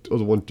and the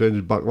other one turned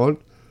it back on?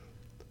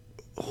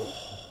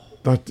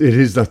 It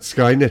is that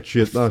Skynet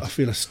shit. I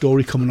feel a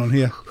story coming on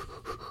here.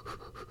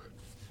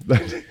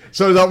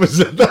 So that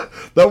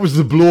was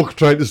the bloke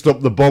trying to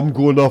stop the bomb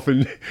going off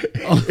in.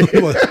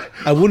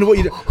 I wonder what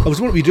you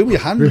doing with your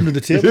hand under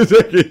the table.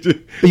 Have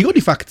you got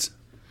any facts?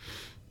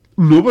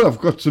 No, but I've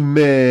got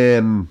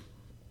some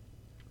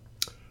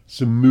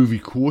movie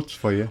quotes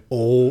for you.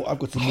 Oh, I've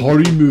got some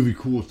horror movie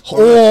quotes.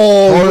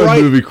 Horror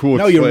right. Movie quotes.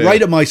 Now you're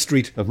right up my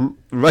street.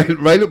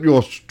 Right up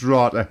your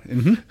strata.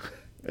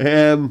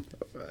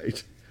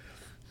 Right.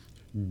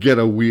 Get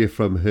away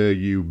from her,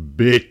 you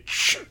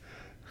bitch.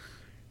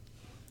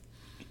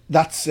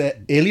 That's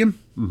Alien.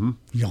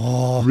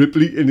 Oh,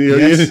 Ripley in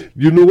Alien. Yes.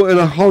 You know, in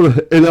a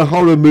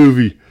horror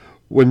movie,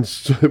 when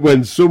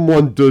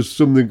someone does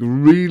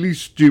something really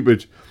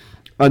stupid,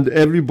 and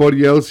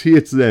everybody else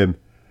hates them,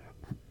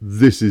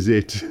 this is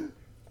it.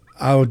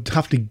 I would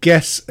have to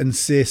guess and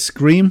say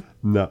Scream.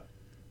 No.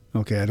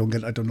 Okay, I don't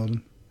know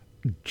them.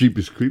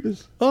 Jeepers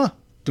Creepers. Oh,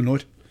 don't know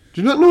it.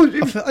 Do you not know it?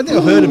 I think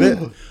I've heard of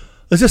it.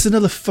 Is this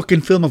another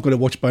fucking film I've got to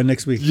watch by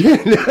next week?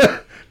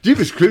 Yeah.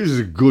 Jeepers Creepers is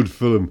a good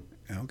film.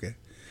 Okay.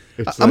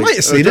 I might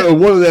have seen it.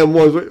 One of them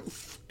was like,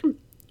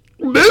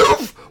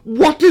 move!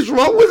 What is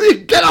wrong with you?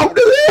 Get out of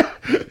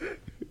there!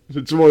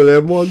 It's one of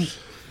them ones.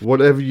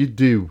 Whatever you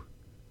do,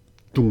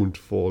 don't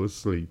fall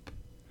asleep.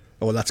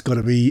 Oh, well, that's got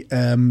to be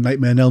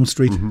Nightmare on Elm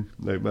Street.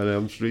 Nightmare on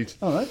Elm Street.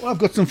 All right. Well, I've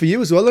got some for you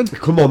as well then.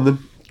 Come on then.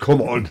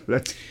 Come on.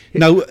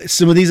 Now,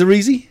 some of these are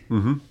easy.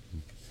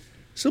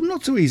 Some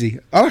not so easy.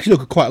 I actually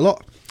look at quite a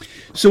lot.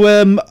 So,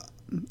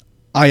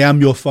 I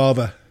am your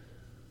father.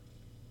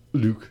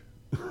 Luke.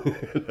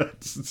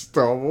 That's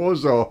Star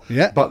Wars or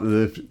Back to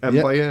the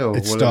Empire or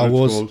it's whatever Star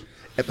Wars.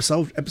 It's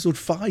called. Episode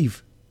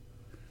 5.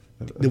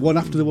 The one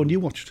after the one you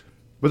watched.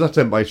 But that's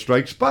Empire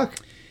Strikes Back.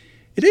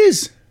 It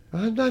is.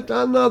 I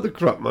know the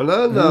crap, man.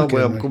 I know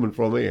where I'm coming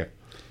from here.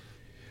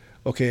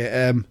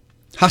 Okay,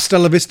 Hasta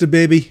la vista,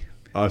 baby.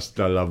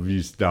 Hasta la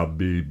vista,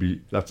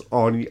 baby. That's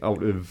Arnie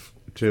out of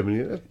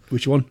Terminator.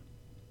 Which one?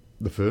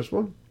 The first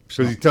one.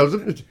 Because he tells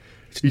him...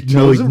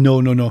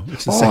 No.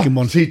 It's the second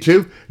one. See,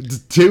 two,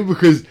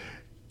 because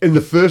in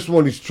the first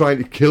one he's trying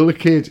to kill the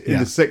kid. In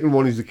the second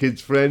one he's the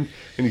kid's friend,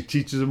 and he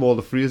teaches him all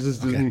the phrases,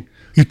 doesn't he?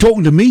 You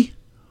talking to me?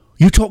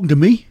 You talking to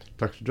me?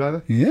 Taxi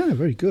driver. Yeah,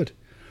 very good.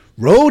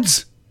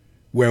 Roads.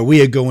 Where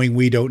we are going,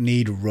 we don't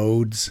need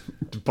roads.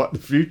 Back to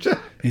the Future.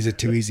 Is it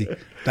too easy?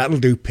 That'll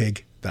do,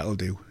 pig. That'll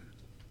do.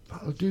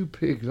 That'll do,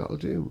 pig. That'll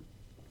do.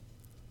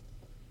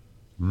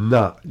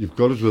 Nah, you've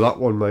got us with that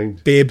one,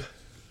 mate. Babe.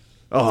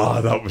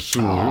 Ah, that was so.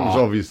 It was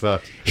obvious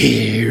that.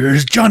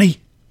 Here's Johnny.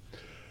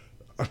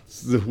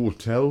 That's the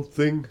hotel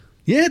thing.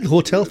 Yeah, the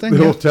hotel thing. The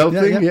yeah. hotel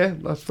Yeah, thing, yeah. yeah.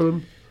 That's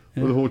film.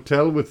 Yeah. With the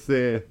hotel with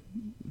who'd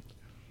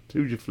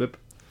you flip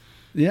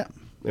Yeah.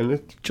 in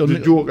it? John the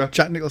Nich- Joker.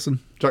 Jack Nicholson.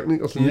 Jack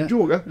Nicholson, Yeah. the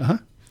Joker. Uh-huh.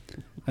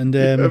 And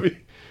I with mean,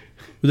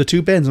 the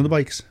two Bens on the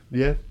bikes.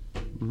 yeah.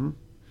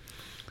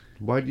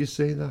 Why do you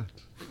say that?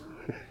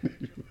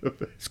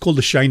 It's called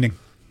The Shining.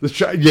 The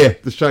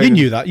Shining. You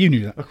knew that. You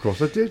knew that. Of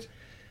course I did.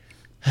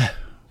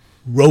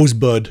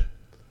 Rosebud.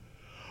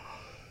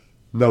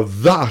 Now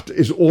that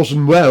is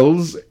Orson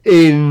Welles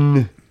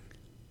in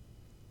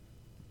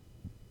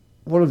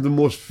one of the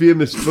most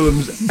famous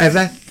films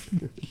ever.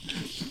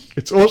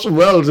 It's Orson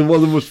Welles in one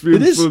of the most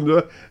famous is. films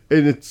ever,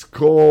 and it's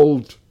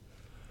called.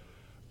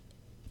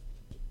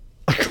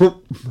 I can't.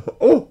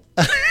 Oh,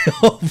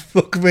 Oh,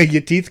 fuck me.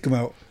 Your teeth come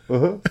out.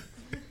 uh-huh.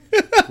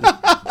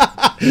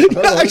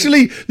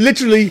 Actually,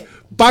 literally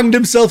banged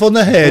himself on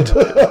the head.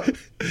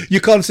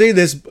 You can't see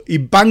this. He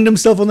banged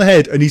himself on the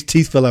head and his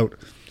teeth fell out.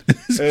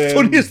 It's the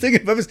funniest thing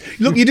I've ever seen.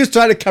 Look, you're just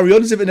trying to carry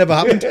on as if it never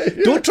happened.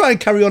 Don't try and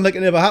carry on like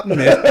it never happened,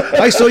 mate.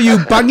 I saw you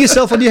bang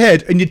yourself on your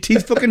head and your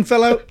teeth fucking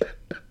fell out.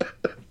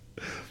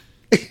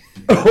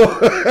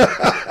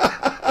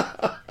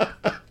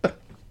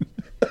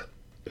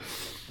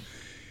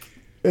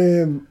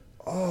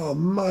 Oh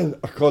man,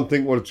 I can't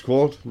think what it's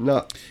called.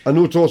 Nah, I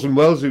know it's Orson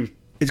Welles. Who,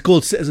 It's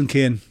called Citizen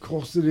Kane. of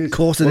course it is. Of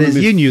course it One is.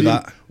 the You knew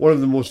most that. One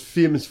of the most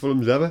famous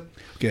films ever.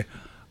 Okay.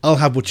 I'll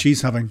have what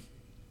she's having.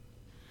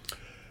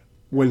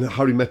 When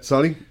Harry Met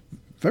Sally.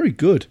 Very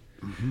good.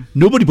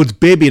 Nobody puts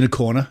baby in a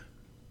corner.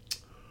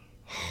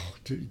 Oh,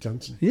 Dirty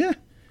Dancing. Yeah.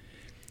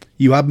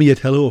 You had me at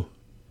hello.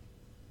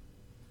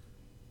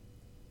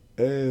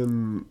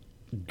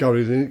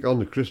 Gary Lineker on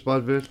the crisp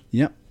advert.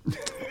 Yeah.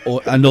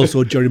 And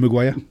also Jerry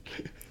Maguire.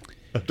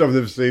 I've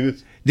never seen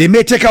it. They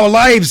may take our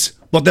lives,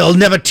 but they'll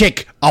never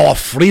take our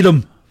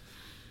freedom.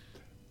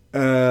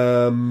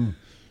 That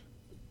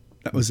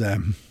That was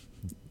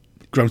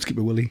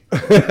Groundskeeper Willie.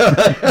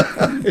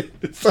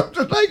 it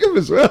sounded like him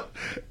as well.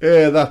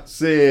 Yeah, that's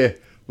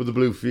with the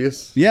blue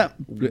face. Yeah.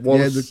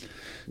 Wallace,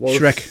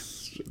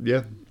 Shrek.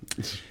 Yeah.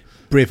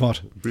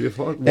 Braveheart.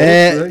 Braveheart.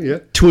 Wallace, yeah.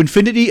 To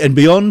Infinity and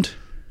Beyond.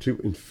 To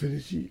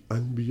Infinity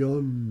and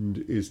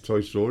Beyond is Toy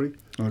Story.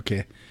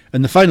 Okay.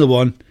 And the final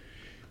one,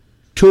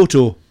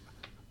 Toto.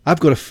 I've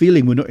got a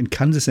feeling we're not in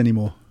Kansas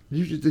anymore.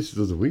 You did this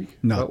the other week.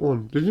 No. That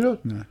one. Did you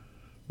not? No.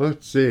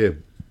 Let's say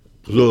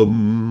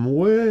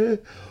somewhere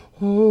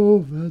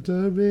over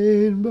the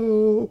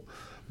rainbow,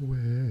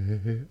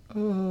 way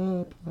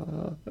up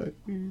high.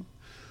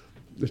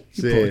 Let's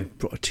say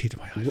Brought a tear to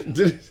my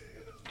eye.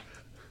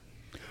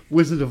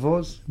 Wizard of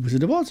Oz.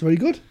 Wizard of Oz, very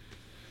good.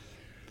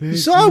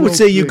 There's So I would no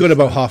say you've got place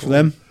about half of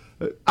them.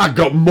 I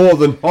got more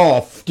than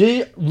half. Do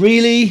you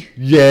really?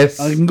 Yes.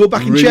 I can go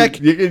back and Really-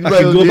 check. you can- I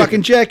can well, go you- back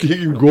and check. You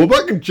can go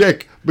back and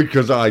check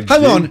because I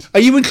Hang did. on. Are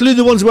you including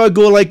the ones where I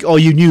go like, oh,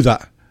 you knew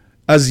that?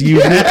 As you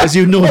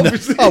know that.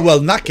 obviously. Oh well,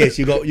 in that case,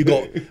 you got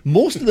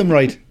most of them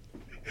right.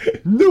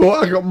 No,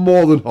 I got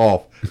more than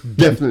half.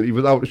 Definitely,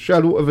 without a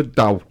shadow of a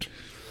doubt.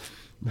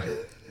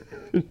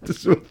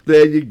 So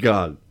there you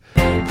go.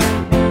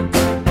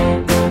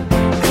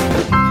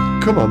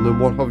 Come on, then.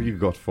 What have you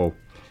got for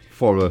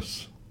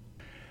us?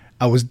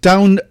 I was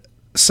down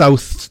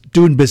south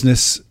doing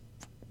business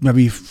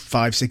maybe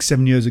 5, 6,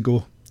 7 years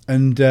ago,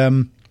 and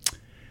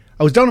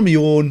I was down on my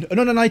own. And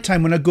on a night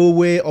time when I go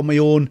away on my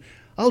own,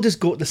 I'll just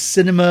go to the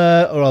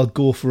cinema, or I'll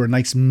go for a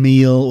nice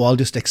meal, or I'll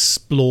just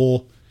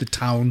explore the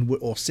town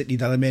or city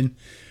that I'm in.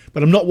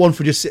 But I'm not one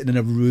for just sitting in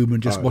a room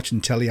and just watching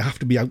telly. I have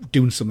to be out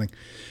doing something.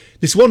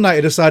 This one night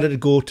I decided to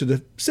go to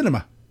the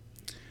cinema,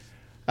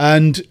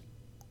 and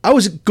I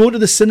was going to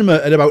the cinema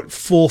at about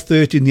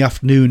 4:30 in the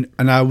afternoon,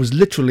 and I was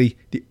literally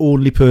the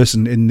only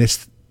person in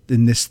this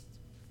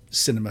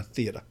cinema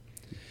theatre.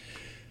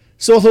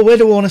 So I thought, where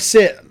do I want to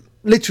sit?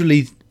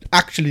 Literally,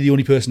 actually the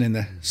only person in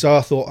there. So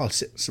I thought I'll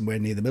sit somewhere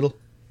near the middle.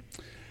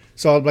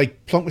 So I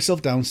like plonk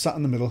myself down, sat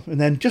in the middle, and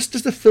then just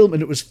as the film,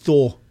 and it was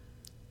Thor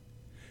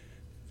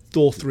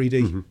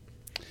 3D,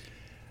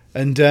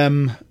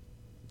 and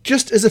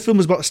just as the film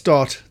was about to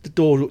start,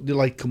 the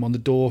light come on, the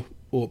door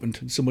opened,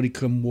 and somebody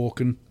come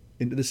walking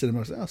into the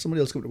cinema. I said, somebody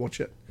else come to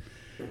watch it.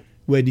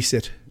 Where'd he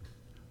sit?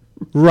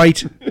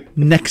 Right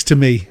next to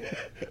me.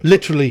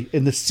 Literally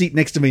in the seat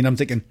next to me. And I'm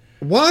thinking,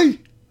 Why?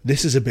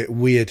 this is a bit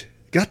weird.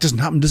 That doesn't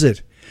happen, does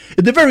it?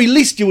 At the very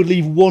least, you would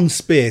leave one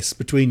space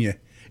between you.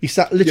 He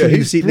sat literally in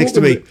the seat next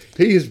to me.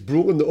 He has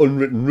broken the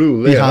unwritten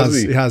rule there, He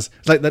hasn't he? has.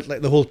 Like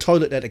the whole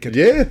toilet etiquette.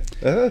 Yeah.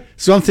 Uh-huh.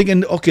 So I'm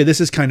thinking, okay, this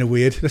is kind of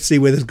weird. Let's see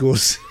where this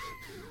goes.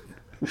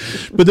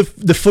 But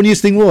the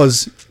funniest thing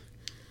was,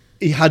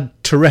 he had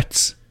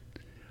Tourette's.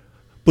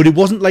 But it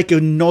wasn't like a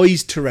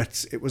noise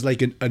Tourette's. It was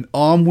like an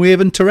arm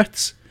waving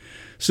Tourette's.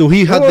 So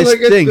he had this like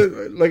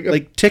thing, like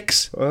like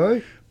tics.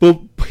 Aye. But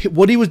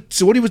what he was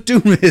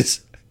doing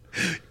is,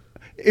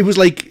 he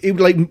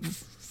would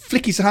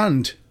flick his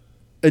hand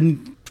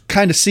and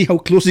kind of see how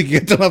close he could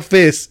get to my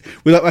face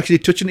without actually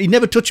touching it. He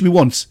never touched me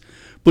once,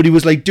 but he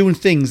was like doing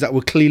things that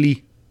were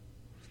clearly,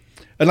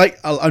 and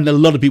a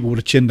lot of people would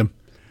have chinned him.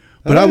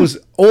 But I was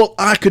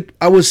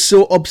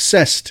so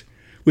obsessed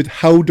with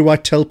how do I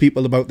tell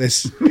people about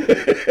this.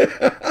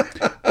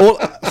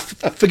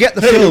 Forget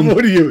the film.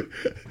 What are you?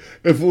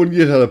 If only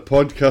you'd had a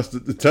podcast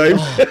at the time.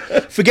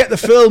 Forget the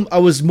film. I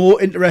was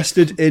more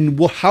interested in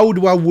how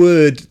do I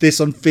word this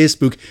on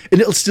Facebook,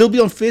 and it'll still be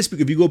on Facebook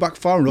if you go back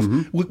far enough.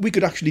 We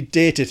could actually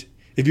date it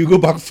if you go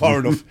back far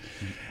enough.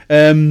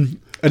 And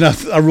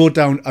I wrote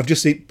down, I've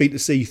just been to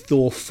see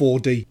Thor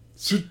 4D.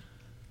 So,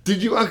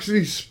 did you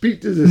actually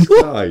speak to this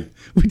guy?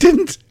 We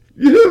didn't.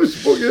 You never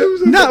spoke.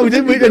 No, we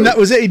didn't. And that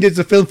was it. He did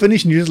the film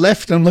finish, and you just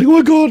left. And I'm like, oh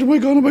my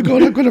god, I'm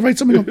going to write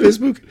something on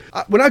Facebook.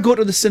 When I go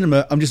to the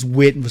cinema, I'm just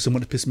waiting for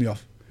someone to piss me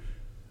off.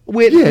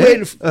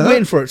 Waiting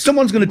for it.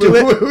 Someone's going to do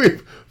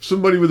it.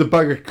 Somebody with a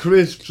bag of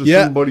crisps, or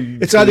somebody.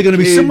 It's either going to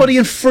be somebody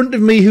in front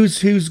of me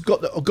who's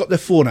got their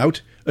phone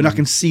out, and I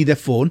can see their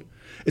phone.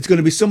 It's going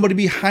to be somebody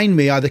behind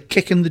me, either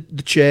kicking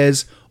the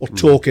chairs or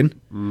talking,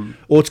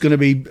 or it's going to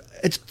be.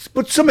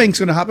 But something's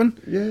going to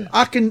happen. Yeah.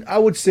 I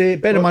would say,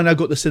 bear in mind, I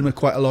go to the cinema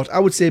quite a lot. I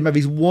would say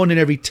maybe 1 in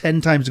every 10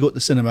 times I go to the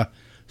cinema,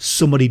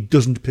 somebody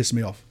doesn't piss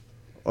me off.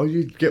 Or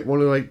you'd get one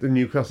of like the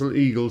Newcastle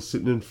Eagles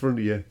sitting in front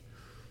of you.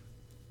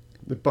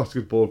 The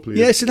basketball players.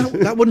 Yeah, so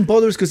that wouldn't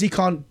bother us because he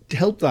can't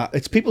help that.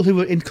 It's people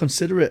who are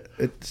inconsiderate.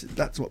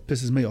 That's what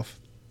pisses me off.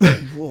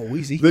 Whoa,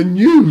 easy. The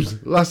news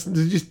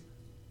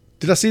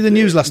Did I see the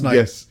news last night?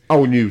 Yes, our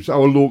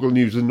local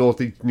news, the North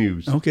East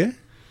News. Okay.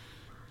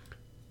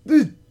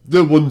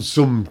 They won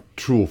some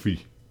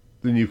trophy,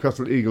 the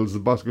Newcastle Eagles, the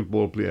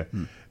basketball player.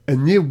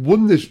 And they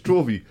won this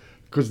trophy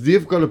because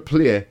they've got a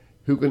player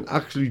who can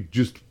actually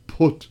just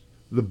put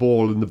the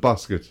ball in the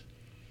basket.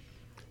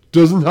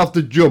 Doesn't have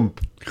to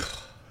jump.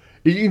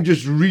 He can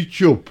just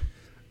reach up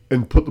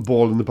and put the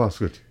ball in the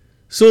basket.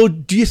 So,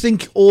 do you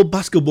think all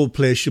basketball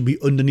players should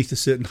be underneath a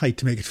certain height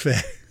to make it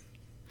fair?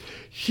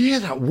 Yeah,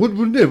 that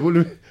wouldn't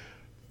it?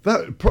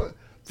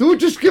 They were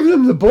just giving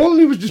him the ball and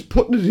he was just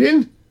putting it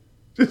in.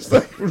 Just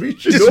like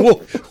reaching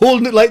up.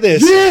 Holding it like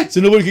this. Yeah. So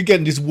nobody could get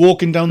him, just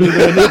walking down the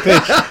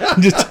pitch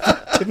and just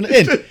tipping it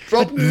in.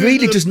 It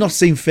really does not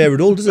seem fair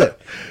at all, does it?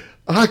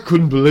 I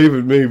couldn't believe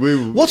it, me.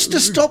 What's to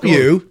stop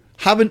you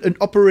having an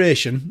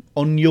operation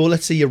on your,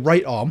 let's say, your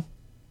right arm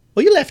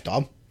or your left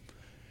arm?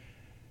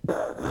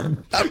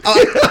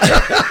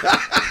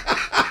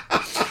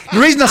 The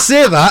reason I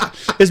say that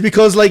is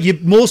because, like,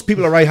 most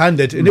people are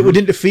right-handed, and it would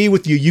interfere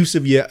with your use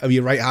of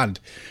your right hand.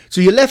 So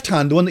your left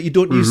hand, the one that you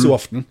don't use so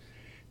often,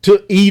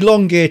 to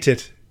elongate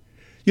it.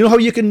 You know how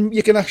you can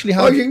actually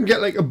have. Oh, you can get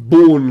like a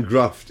bone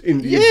graft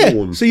into your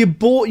bone. So you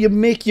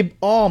make your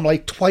arm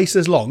like twice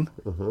as long.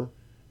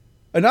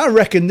 And I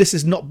reckon this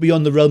is not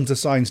beyond the realms of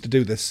science to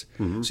do this.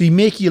 So you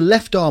make your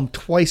left arm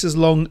twice as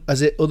long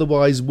as it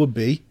otherwise would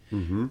be.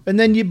 And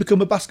then you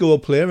become a basketball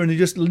player and you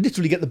just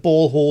literally get the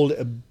ball hold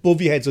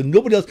above your head. So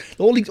nobody else,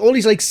 all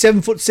these like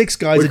 7'6"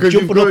 guys are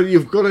jumping up.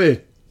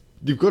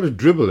 You've got to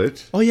dribble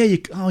it. Oh yeah, you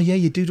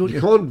do, don't you?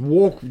 You can't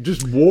walk with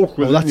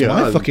it. That's in your my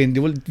hand.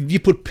 fucking. Well, you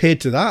put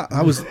paid to that.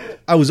 I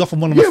was off on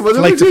one of my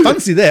flights of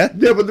fancy there.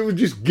 Yeah, but they were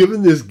just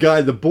giving this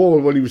guy the ball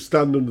when he was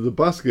standing under the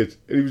basket,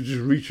 and he was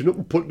just reaching up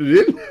and putting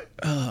it in.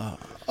 Oh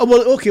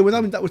well, okay. Well,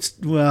 I mean, that was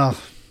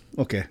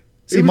okay.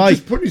 See, he was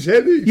just putting his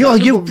head in.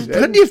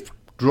 You've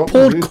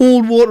poured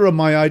cold water on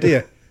my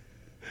idea.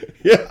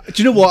 Yeah.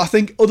 Do you know what? I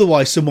think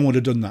otherwise someone would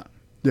have done that.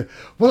 Yeah.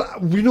 Well,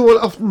 you know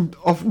what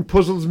often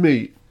puzzles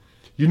me.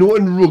 You know,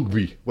 in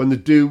rugby, when they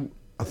do,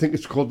 I think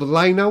it's called the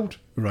line out.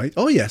 Right.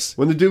 Oh, yes.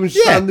 When they're doing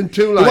standing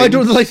two lines. Why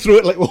don't they throw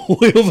it like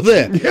way over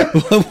there? Yeah.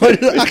 Why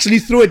do they actually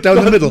throw it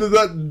down the middle?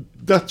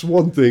 That's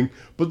one thing.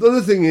 But the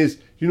other thing is,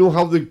 you know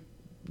how they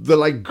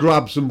like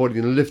grab somebody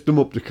and lift them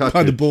up to catch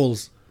By it? the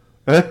balls.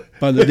 Huh?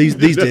 By these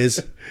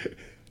days.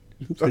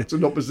 That's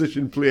an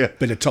opposition player.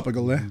 Bit of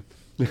topical there.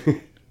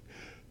 They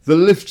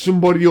lift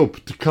somebody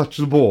up to catch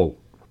the ball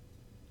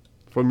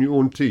from your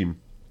own team.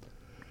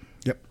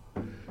 Yep.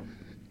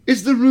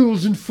 Is there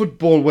rules in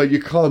football where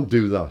you can't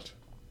do that?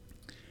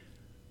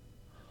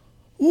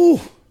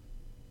 Ooh.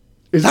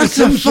 Is That's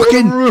there a some sort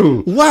fucking of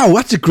rule? Wow,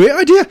 that's a great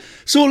idea.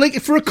 So, like,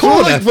 for a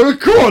corner.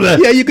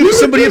 Yeah, you could have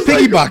somebody a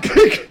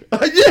piggyback.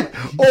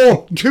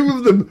 Or two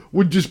of them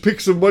would just pick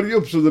somebody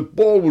up so the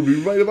ball would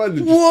be right about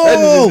them, just Whoa. head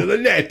it into the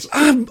net.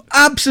 I'm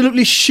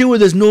absolutely sure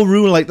there's no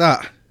rule like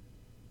that.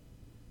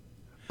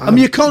 I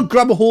mean, you can't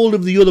grab a hold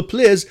of the other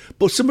players,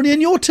 but somebody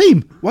in your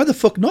team. Why the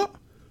fuck not?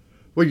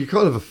 Well, you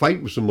can't have a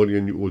fight with somebody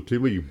on your old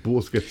team where you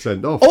both get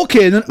sent off.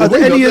 Okay, then are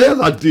there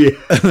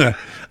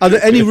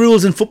any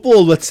rules in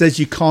football that says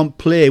you can't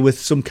play with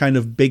some kind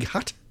of big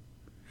hat?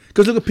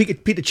 Because look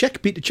at Peter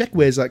Cech. Peter Cech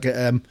wears like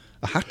a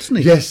hat, doesn't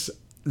he? Yes,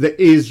 there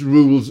is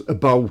rules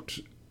about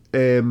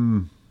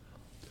headwear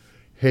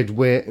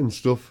and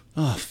stuff.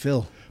 Oh,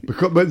 Phil.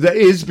 But there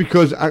is,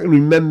 because I can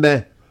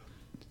remember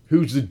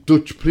who's the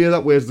Dutch player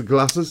that wears the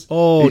glasses.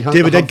 Oh,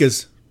 David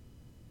Edgars.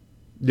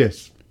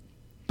 Yes.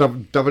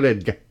 David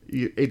Edgar.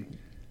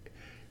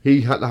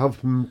 He had to have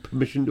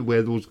permission to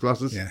wear those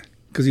glasses. Yeah,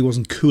 because he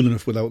wasn't cool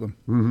enough without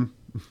them.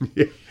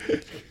 Yeah.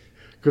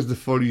 Because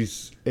for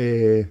his...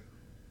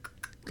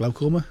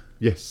 Glaucoma?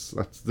 yes,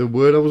 that's the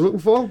word I was looking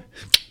for.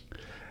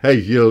 Hey,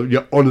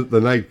 you're on it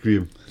tonight,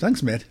 Graham.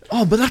 Thanks, mate.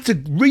 Oh, but that's a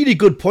really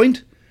good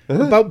point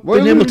about Why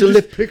being don't able we to just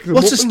lift. pick them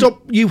What's to up and-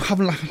 stop you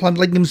having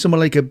like them somewhere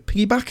like a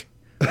piggyback?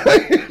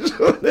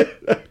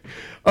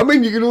 I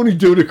mean, you can only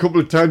do it a couple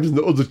of times and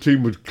the other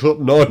team would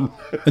clump on.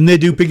 And they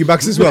do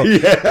piggybacks as well.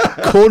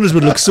 Yeah. Corners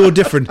would look so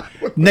different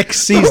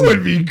next That season.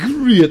 would be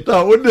great,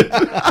 that, wouldn't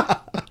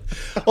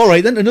it? All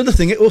right, then another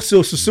thing.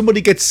 Also, so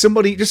somebody just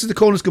as the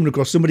corner's coming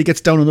across, somebody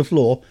gets down on the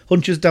floor,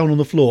 hunches down on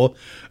the floor,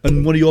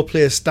 and one of your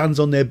players stands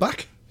on their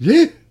back.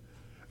 Yeah.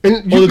 And Or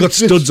you they've got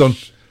could studs on.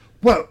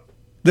 Well,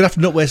 They'd have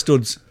to not wear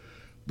studs.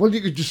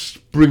 you could just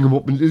spring them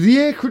up into the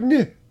air, couldn't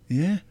you?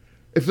 Yeah.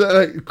 If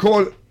the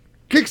corner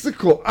kicks the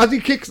corner, as he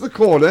kicks the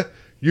corner,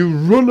 you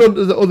run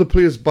onto the other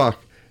player's back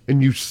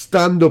and you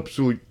stand up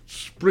so you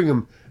spring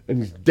him and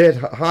he's dead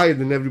higher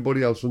than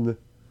everybody else on the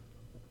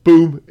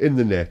boom in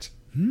the net.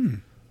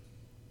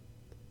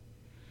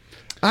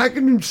 I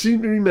can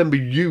seem to remember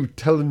you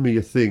telling me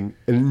a thing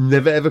and it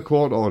never ever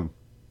caught on.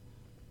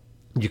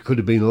 You could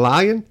have been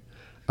lying.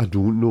 I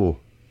don't know.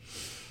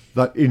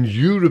 That in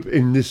Europe,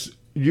 in this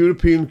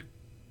European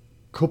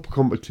Cup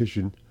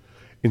competition,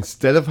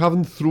 instead of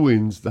having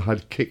throw-ins, they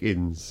had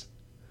kick-ins.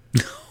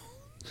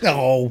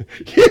 Oh,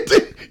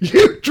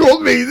 You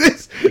told me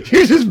this.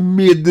 You just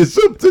made this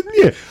up, didn't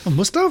you? I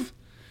must have.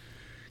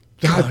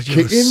 They had God, you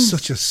were kick-ins.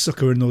 such a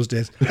sucker in those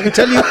days. I can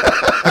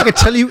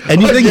tell you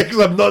anything. Yeah, 'cause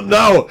I'm not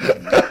now.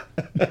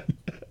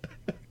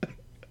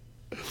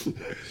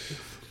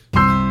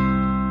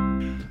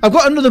 I've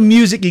got another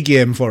music-y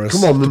game for us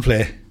Come on, to then.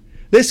 play.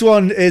 This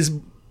one is...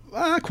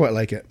 I quite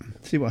like it.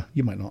 See what?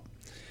 You might not.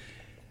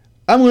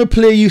 I'm going to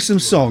play you some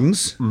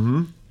songs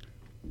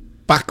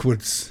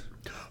backwards.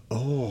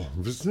 Oh,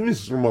 this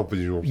is from up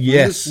in your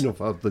Yes. And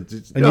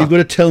And you've got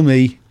to tell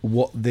me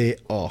what they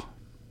are.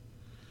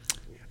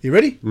 You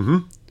ready? Mm-hmm.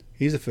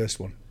 Here's the first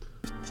one.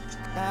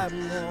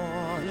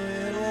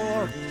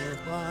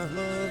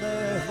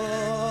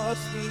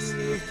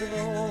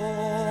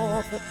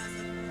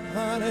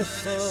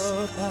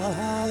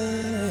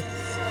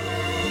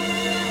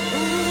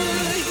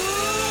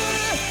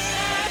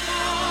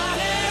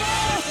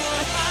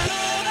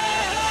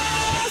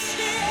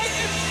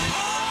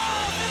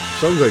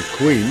 Sounds like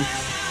Queen.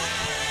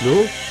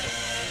 No?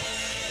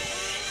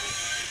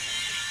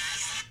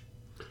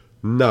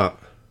 Nah.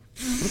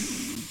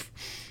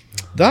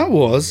 That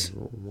was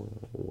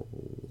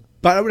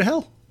Bat Out of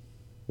Hell.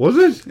 Was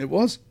it? It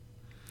was.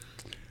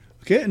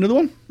 Okay, another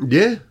one.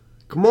 Yeah.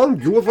 Come on,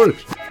 go for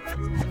it.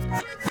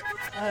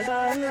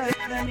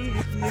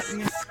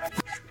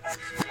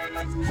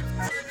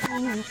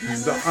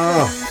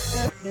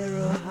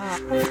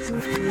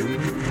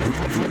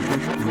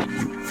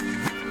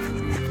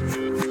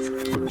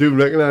 I do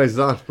recognise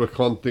that, but I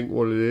can't think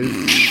what it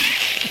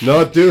is.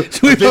 No, I do.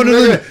 we found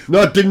another-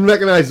 I didn't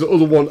recognise the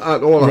other one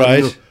at all.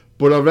 Right.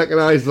 But I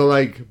recognise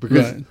the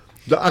because Right.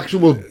 the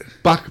actual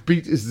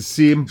backbeat is the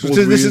same. So both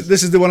this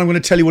ways. is the one I'm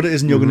going to tell you what it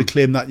is, and you're going to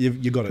claim that you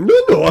got it.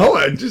 No,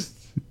 I just.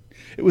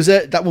 It was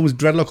that one was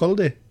Dreadlock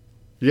Holiday.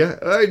 Yeah,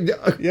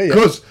 yeah.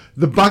 because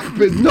the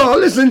backbeat. No,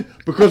 listen,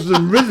 because the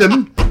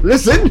rhythm.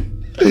 Listen.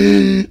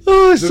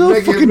 Oh, it's The so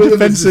reggae fucking rhythm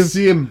defensive. is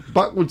the same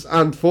backwards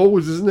and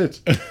forwards, isn't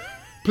it?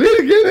 Play it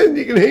again and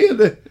you can hear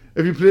the.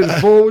 If you play the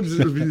forwards,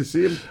 it'll be the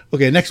same.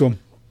 Okay, next one.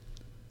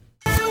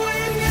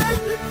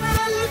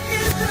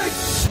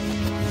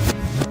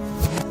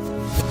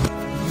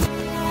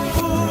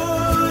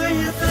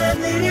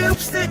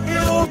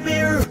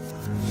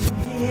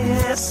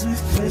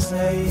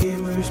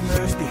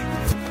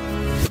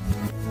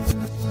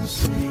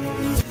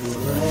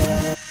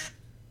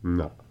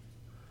 No.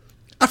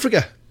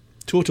 Africa.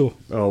 Toto.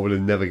 Oh, we'll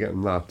never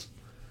getting that.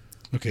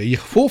 Okay,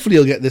 hopefully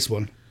you'll get this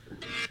one.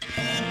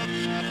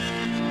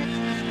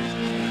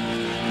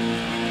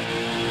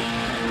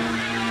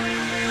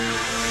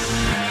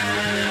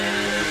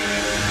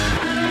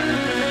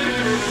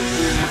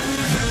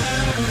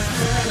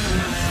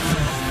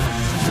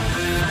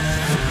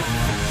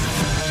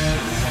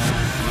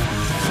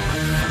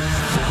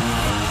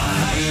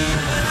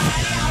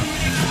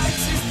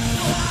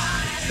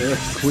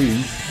 That's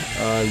Queen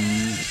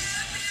and.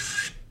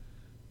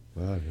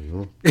 I don't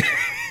know.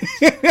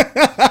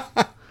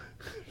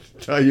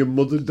 Tie your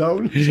mother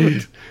down.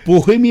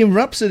 Bohemian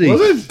Rhapsody.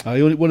 Was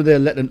it? One of their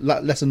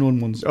lesser known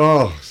ones.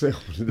 Oh, say.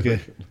 Okay.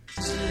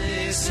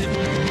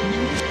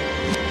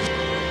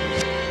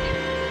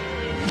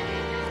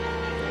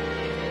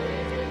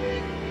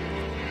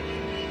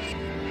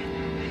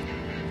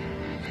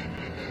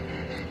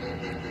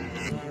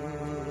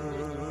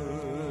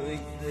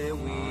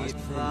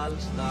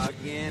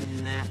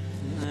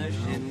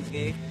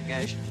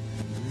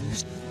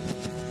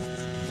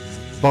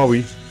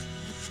 Bowie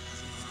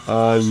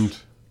and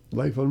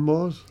Life on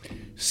Mars.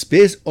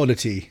 Space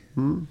Oddity. I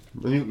knew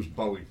it was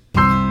Bowie.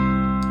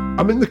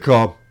 I'm in the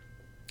car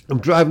I'm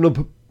driving up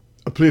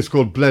a place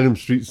called Blenheim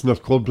Street. It's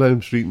not called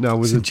Blenheim Street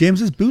now, is St it?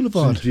 James's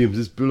Boulevard. St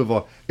James's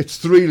Boulevard. It's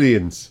 3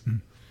 lanes.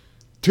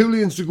 2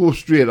 lanes to go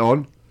straight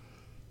on.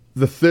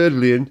 The third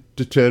lane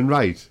to turn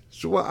right.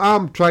 So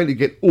I'm trying to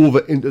get over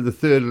into the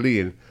third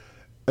lane,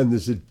 and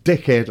there's a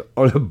dickhead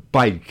on a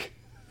bike.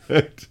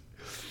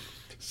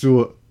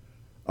 So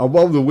I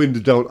wound the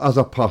window down as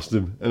I passed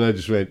him, and I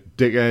just went,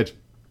 dickhead.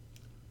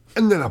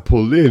 And then I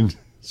pulled in.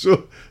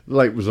 So the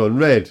light was on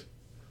red.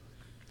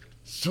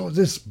 So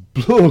this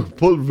bloke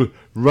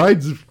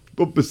rides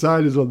up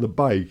beside us on the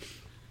bike,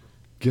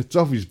 gets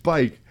off his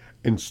bike,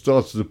 and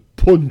starts to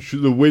punch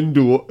the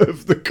window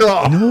of the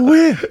car. No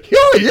way.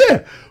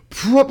 Yeah.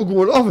 Proper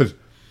going off it.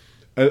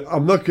 And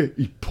I'm not kidding.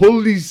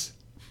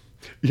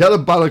 He had a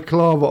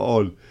balaclava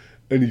on,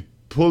 and he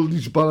pulled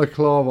his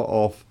balaclava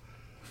off,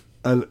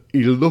 and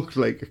he looked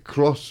like a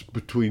cross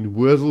between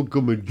Wurzel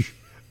Gummidge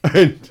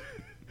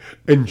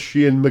and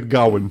Shane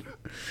McGowan.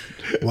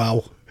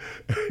 Wow.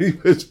 He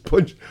was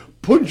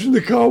punching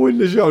the car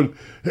windows on.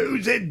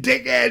 Who's the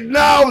dickhead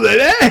now then,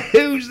 eh?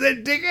 Who's the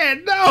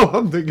dickhead now?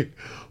 I'm thinking,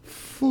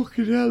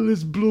 fucking hell,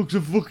 this bloke's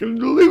a fucking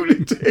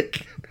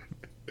lunatic.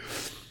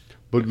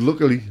 But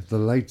luckily, the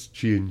lights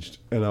changed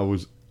and I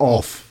was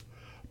off.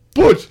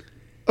 But,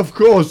 of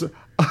course,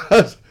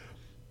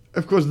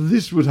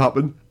 this would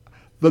happen.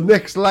 The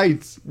next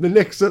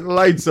set of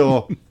lights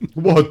are,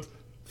 what,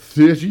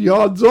 30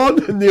 yards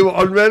on? And they were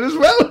on red as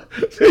well.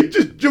 So he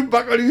just jumped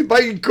back on his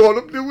bike and caught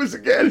up to us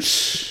again.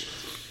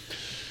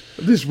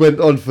 This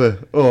went on for,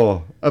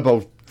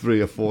 about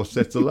 3 or 4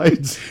 sets of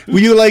lights. Were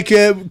you like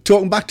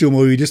talking back to him, or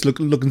were you just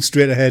looking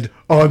straight ahead?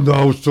 Oh no,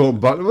 I was talking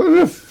back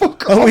to him.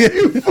 Fuck off,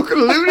 you fucking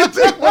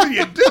lunatic. What are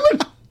you doing?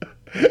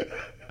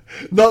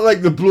 Not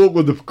like the bloke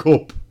with the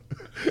cup.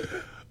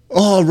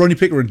 Oh, Ronnie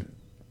Pickering.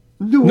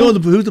 No,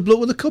 who's the bloke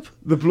with the cup?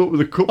 The bloke with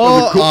the cup.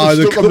 Oh, the cup was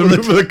stuck on the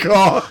roof of the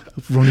car.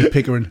 Ronnie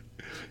Pickering.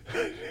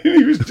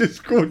 He was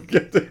just going to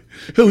get the...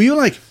 Who are you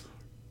like?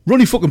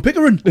 Ronnie fucking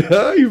Pickering.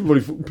 You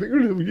Ronnie fucking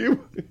Pickering, who are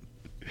you?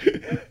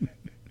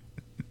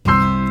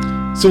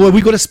 So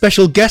we got a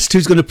special guest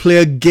who's going to play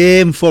a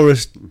game for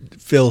us,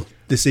 Phil,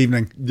 this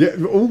evening. Yeah.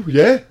 Oh,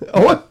 yeah.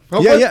 Oh,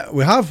 Yeah,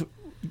 we have.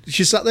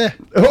 She sat there.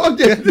 Oh,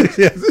 yeah. That's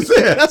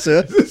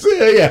her. That's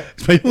her, yeah.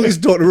 It's my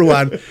youngest daughter,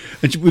 Rowan.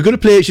 And we're going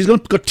to play. She's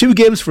got 2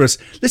 games for us.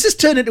 This has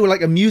turned into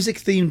like a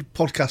music-themed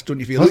podcast, don't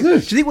you feel? Hasn't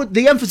it? Do you think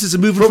the emphasis is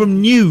moving from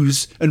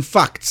news and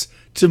facts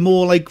to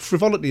more like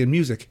frivolity and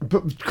music?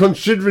 But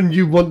considering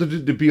you wanted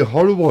it to be a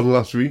horror one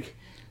last week.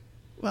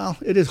 Well,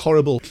 it is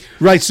horrible.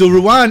 Right, so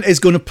Rowan is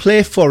going to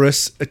play for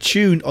us a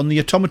tune on the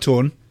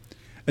automaton,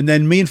 and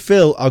then me and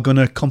Phil are going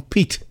to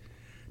compete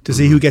to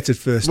see who gets it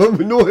first. Well,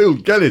 we know who'll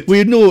get it.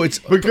 We know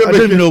it's... I don't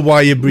even know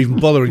why you're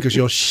even bothering, because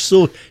you're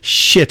so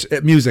shit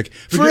at music.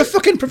 For a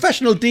fucking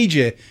professional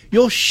DJ,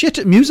 you're shit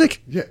at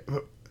music? Yeah,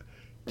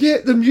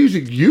 the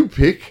music you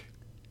pick,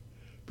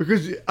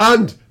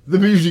 and the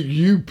music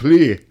you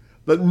play,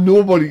 that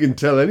nobody can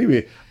tell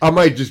anyway. I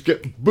might just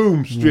get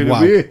boom straight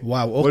away.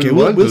 Wow, okay,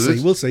 we'll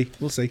see.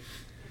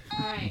 All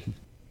right.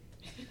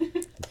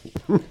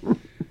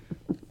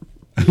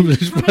 I'm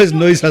surprised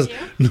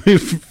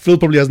Phil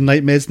probably has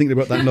nightmares thinking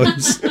about that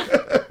noise.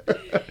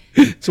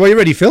 So are you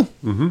ready, Phil?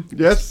 Mm-hmm.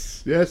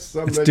 Yes,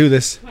 I'm Let's ready. do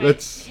this. Right,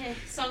 Let's... okay,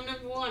 song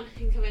number 1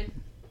 can come in.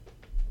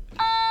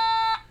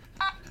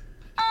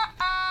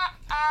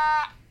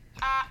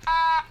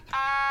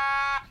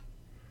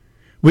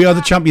 We are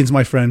the champions,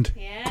 my friend.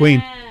 Yeah.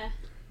 Queen.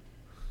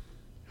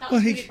 That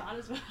Well, was he- really bad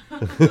as well.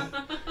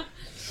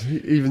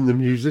 Even the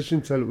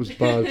musician said it was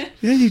bad.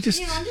 Yeah, you just...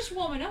 Yeah, I'm just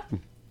warming up.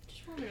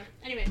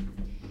 Anyway,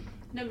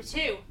 number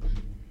 2.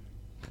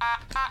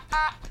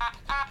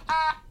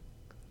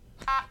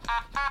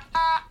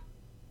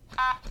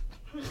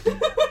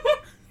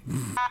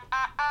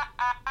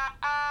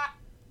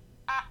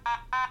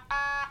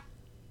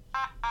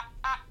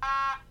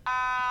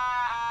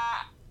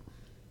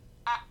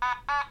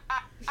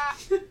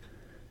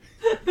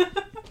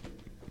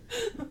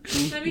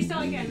 Let me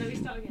start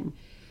again.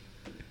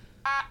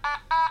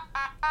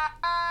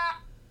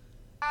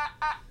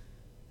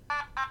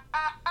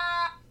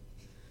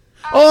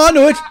 Oh, I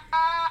know it.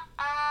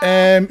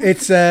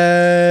 It's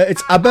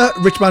ABBA,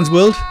 Rich Man's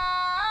World.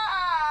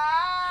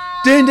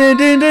 Ding, ding,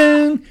 ding,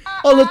 ding.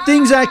 All the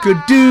things I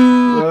could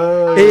do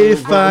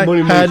if I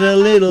had a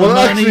little Well,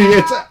 money. actually,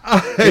 it's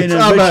in a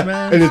rich ABBA,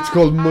 man. and it's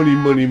called Money,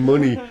 Money,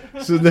 Money.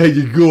 So there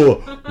you go.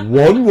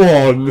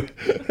 1-1.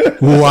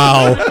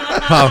 Wow.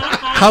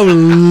 How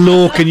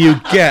low can you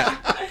get?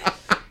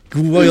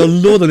 Well, you're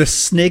lower than a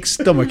snake's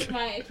stomach.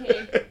 Right,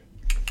 okay.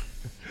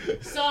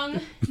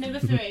 Song number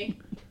 3.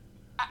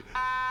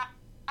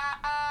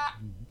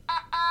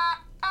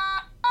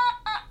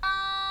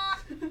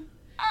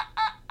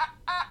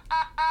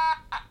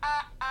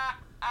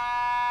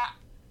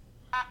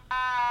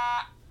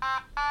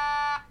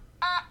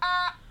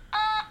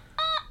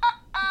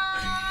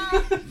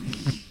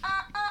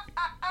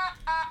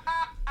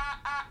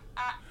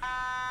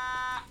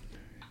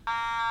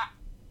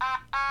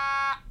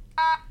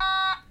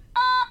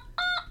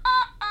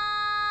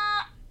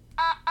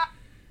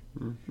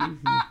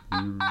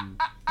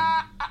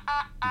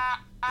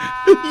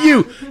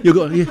 you. You're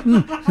going. Yeah,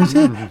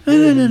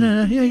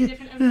 yeah, yeah.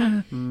 Different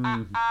every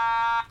time.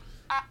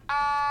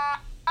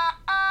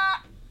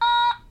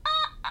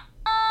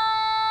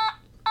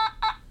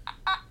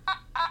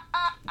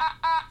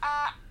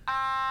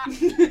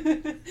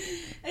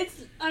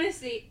 It's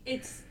honestly,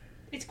 it's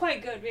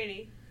quite good,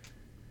 really.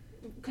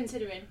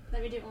 Considering,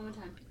 let me do it one more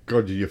time.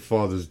 God, you're your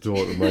father's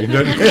daughter, mate.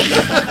 Don't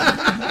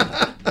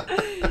you?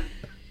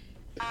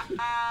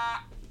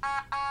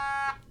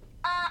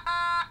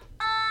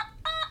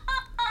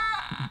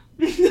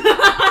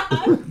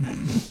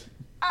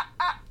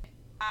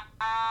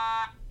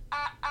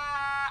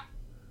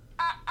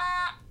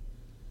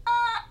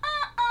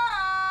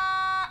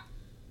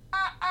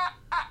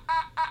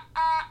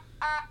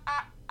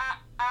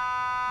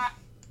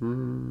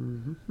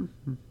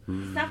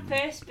 It's that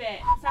first bit.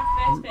 It's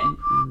that first bit.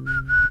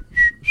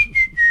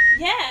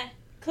 Yeah,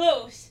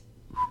 close.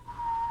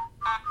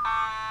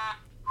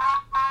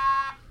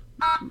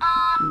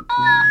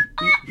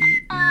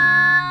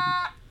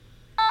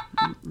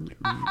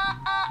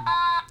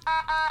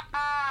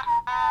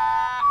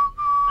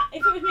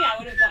 If it was me, I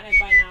would have gotten it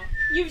by now.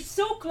 You're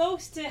so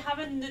close to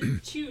having the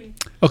tune.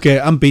 Okay,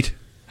 I'm beat.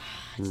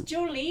 It's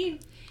Jolene.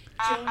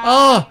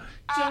 Oh,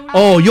 Jolene.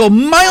 oh, you're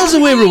miles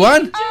away,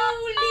 Rowan. Jolene.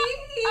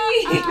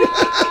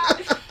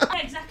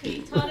 Yeah, exactly.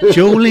 It's harder than-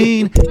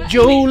 Jolene, Let me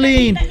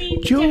Jolene, get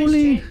it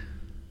Jolene. straight.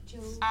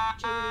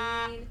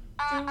 Jolene,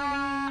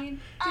 Jolene,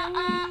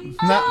 Jolene,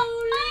 Nah. Jolene.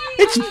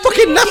 It's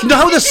fucking nothing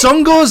how the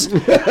song goes.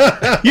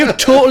 You've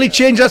totally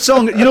changed that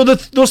song. You know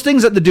those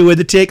things that they do where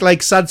they take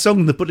like sad songs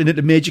and they put it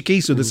into major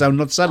key so they sound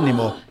not sad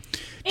anymore.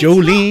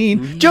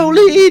 Jolene,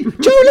 Jolene,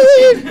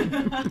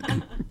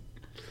 Jolene.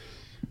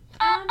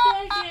 I'm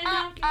begging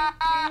of you,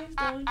 please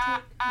don't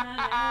take my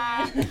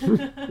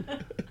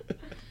man.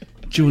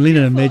 Jolene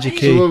in a major So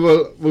key.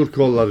 we'll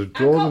call that a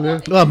draw,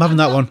 then, yeah? Oh, I'm having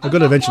that one. I've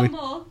got it eventually.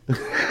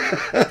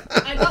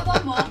 I got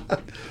one more.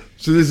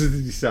 So this is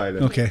the decider.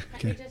 Okay,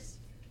 Let me okay. just...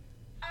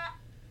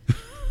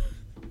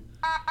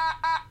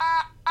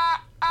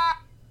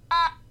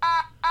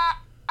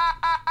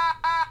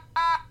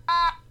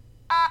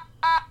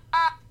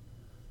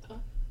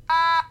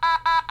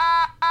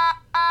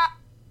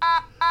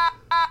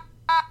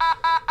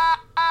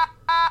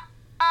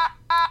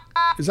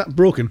 Is that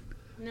broken?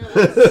 No,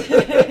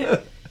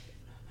 it's...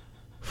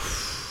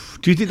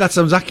 Do you think that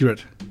sounds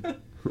accurate?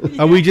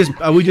 Are we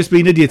just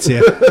being idiots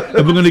here?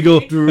 And we're gonna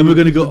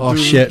go. Oh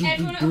shit.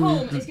 Everyone at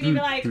home is going to be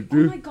like, oh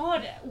my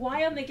god,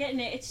 why aren't they getting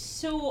it? It's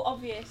so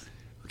obvious.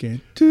 Okay.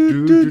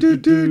 No,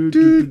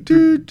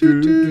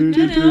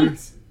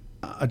 it's...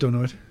 I don't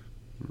know it.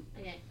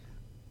 Okay.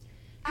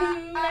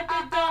 Who let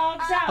the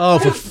dogs out? Oh,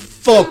 for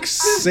fuck's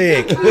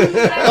sake! Who let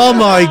the Oh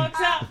my dogs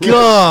out?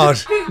 God!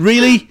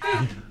 Really?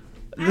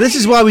 This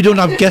is why we don't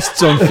have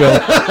guests on, Phil.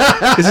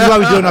 This is why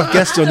we don't have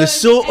guests on. They're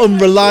so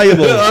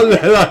unreliable.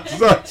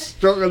 That's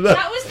stronger than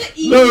That was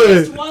the No,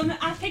 easiest one.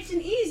 I picked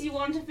an easy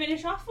one to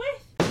finish off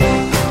with.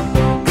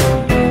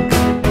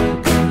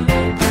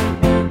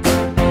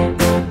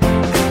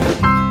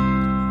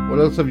 What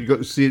else have you got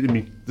to say to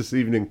me this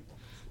evening,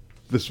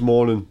 this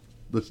morning,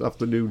 this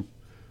afternoon?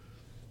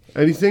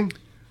 Anything?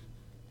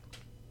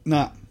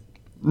 Nah.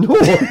 No.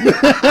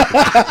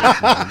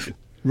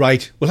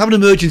 Right. We'll have an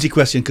emergency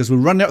question because we're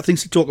running out of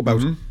things to talk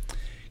about.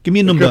 Give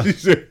me a number.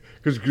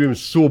 Because Graham's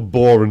so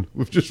boring.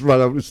 We've just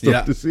run out of stuff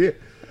Yeah. to say.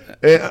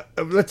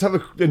 Let's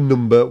have a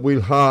number.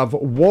 We'll have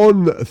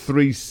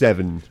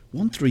 137.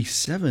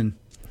 137.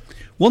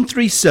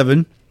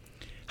 137.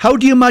 How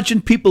do you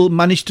imagine people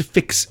manage to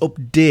fix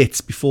up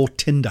dates before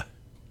Tinder?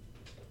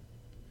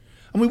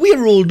 I mean, we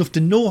are old enough to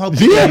know how.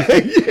 Yeah.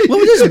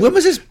 When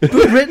was this book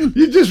written?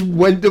 You just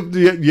went up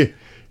to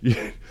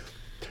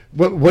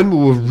when we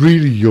were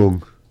really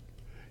young,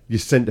 you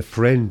sent a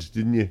friend,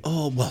 didn't you?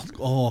 Oh well.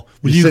 Oh,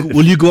 You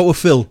will you go out with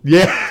Phil?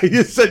 Yeah,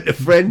 you sent a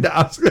friend to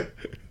ask her.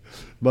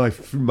 My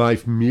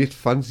mate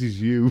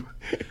fancies you.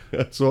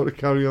 That sort of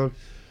carry on.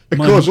 Of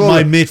course, all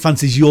My the- mate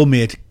fancies your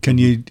mate. Can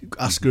you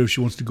ask her if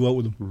she wants to go out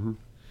with him?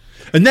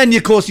 And then,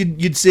 of course,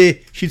 she'd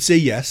say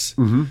yes.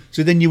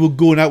 So then you were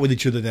going out with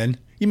each other. Then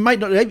you might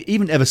not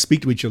even ever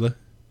speak to each other.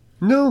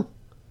 No.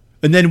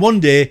 And then one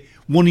day,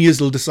 one of you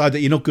will decide that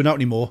you're not going out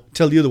anymore.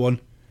 Tell the other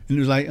one, and it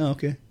was like, oh,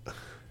 okay.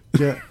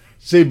 Yeah.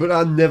 See, but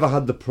I never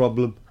had the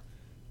problem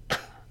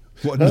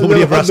What, I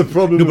nobody never ever had asked. the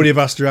problem. Nobody ever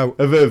asked her out.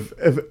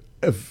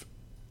 of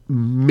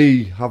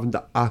me having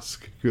to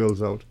ask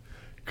girls out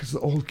because they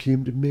all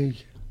came to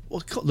me.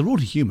 Well, God, they're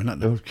only human, aren't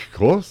they? Of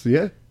course,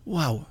 yeah.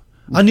 Wow.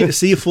 I need to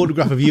see a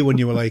photograph of you when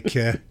you were like,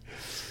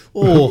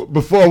 oh,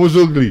 Before I was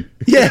ugly.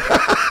 yeah.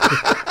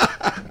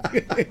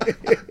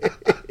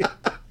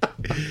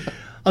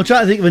 I'm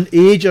trying to think of an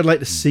age I'd like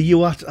to see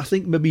you at. I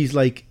think maybe he's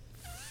like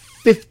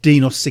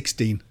 15 or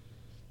 16.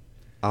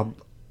 Well,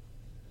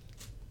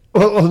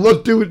 I'm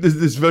not doing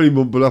this very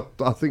much, but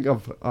I think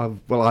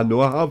I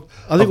know I have.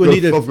 I think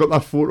I've got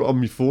that photo on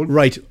my phone.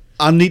 Right.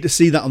 I need to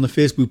see that on the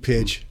Facebook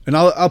page. And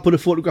I'll put a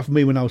photograph of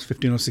me when I was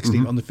 15 or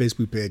 16 on the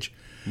Facebook page.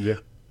 Yeah.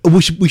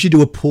 We should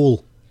do a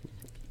poll.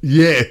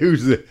 Yeah,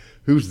 who's the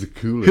Who's the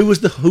coolest?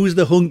 Who's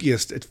the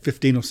hunkiest at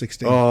 15 or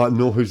 16? Oh,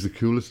 no, who's the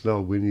coolest?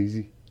 No, win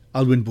easy.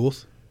 I'll win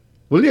both.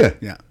 Will you?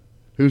 Yeah.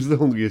 Who's the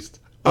hunkiest?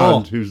 Oh,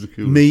 And who's the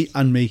coolest? Me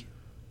and me.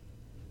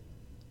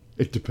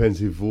 It depends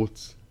who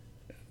votes.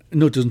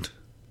 No, it doesn't.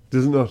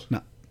 Does it not?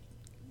 No.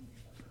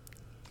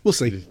 We'll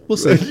see. We'll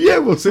see. Yeah,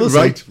 we'll see. We'll see.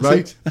 Right, We'll see.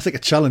 right. That's like a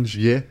challenge.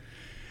 Yeah.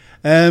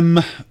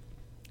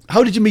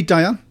 How did you meet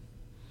Diane?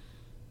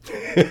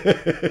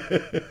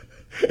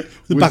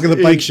 The back of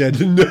the bike shed.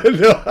 No.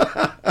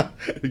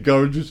 The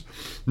garages.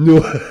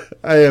 No,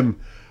 I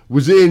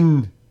was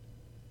in.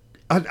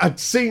 I'd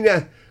seen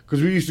her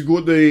because we used to go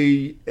to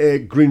the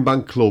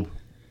Greenbank Club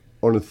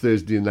on a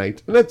Thursday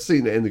night, and I'd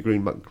seen her in the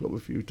Greenbank Club a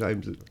few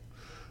times.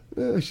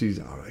 She's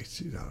all right.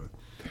 She's all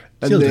right.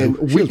 And She'll then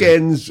do. She'll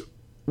weekends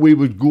we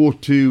would go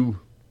to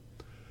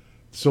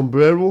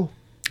Sombrero.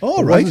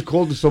 Oh, It right. wasn't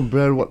called the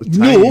Sombrero at the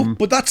time. No,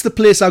 but that's the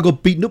place I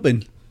got beaten up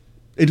in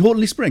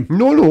Hotley Spring.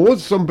 No,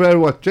 it's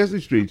Sombrero at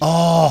Chesley Street.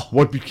 Oh,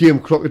 What became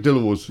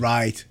Crocodillo's.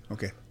 right.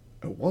 Okay.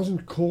 It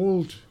wasn't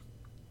called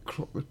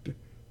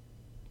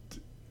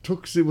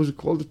Tuxedo. Was it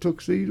called the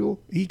Tuxedo?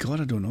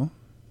 God, I don't know.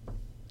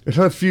 It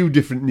had a few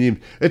different names.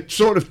 It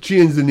sort of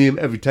changed the name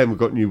every time we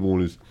got new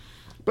owners.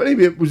 But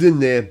anyway, it was in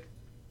there,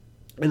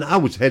 and I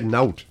was heading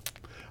out.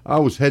 I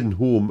was heading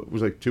home. It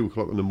was like 2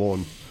 o'clock in the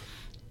morning.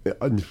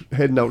 And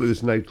heading out to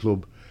this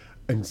nightclub,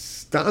 and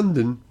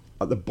standing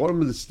at the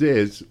bottom of the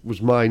stairs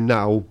was my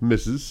now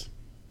missus,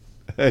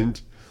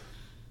 and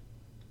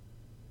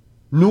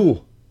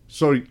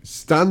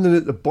standing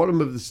at the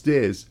bottom of the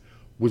stairs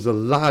was a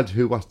lad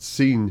who I'd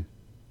seen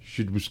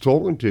she was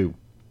talking to.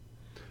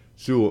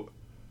 So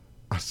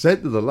I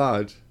said to the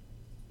lad,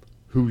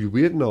 "Who are you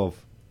waiting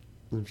of?"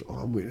 And he was,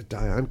 "I'm waiting for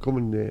Diane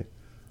coming there.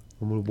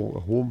 I'm going to walk her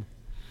home."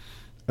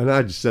 And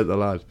I just said to the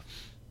lad,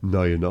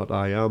 "No, you're not.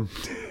 I am."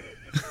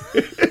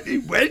 He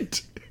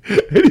went,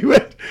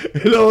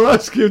 and I'll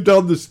ask him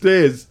down the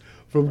stairs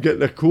from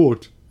getting a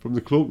coat from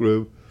the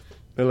cloakroom,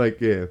 and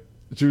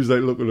she was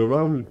like looking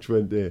around, and she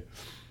went,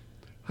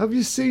 "Have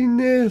you seen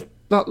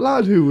that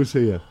lad who was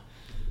here?"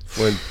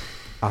 Went,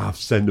 "I've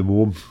sent him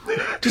home."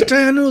 Does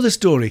Diane know the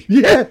story?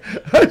 Yeah,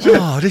 I've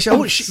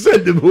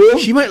sent him home.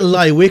 She might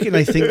lie awake and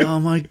I think, oh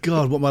my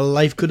God, what my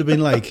life could have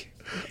been like.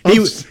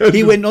 I've sent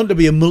He him- went on to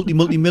be a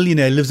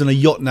multi-millionaire, lives on a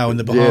yacht now in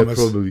the Bahamas.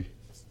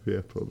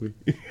 Yeah, probably.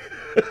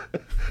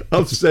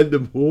 I've sent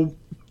him home,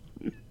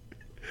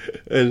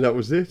 and that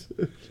was it.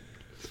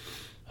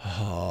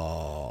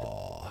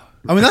 I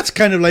mean, that's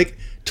kind of like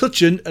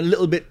touching, a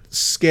little bit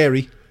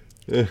scary,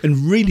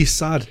 and really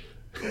sad.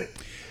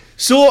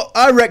 So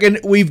I reckon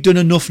we've done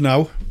enough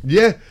now.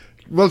 Yeah.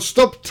 Well,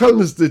 stop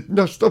telling us that.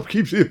 No, stop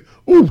keep saying,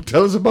 "Oh,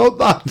 tell us about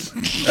that."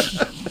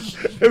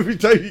 Every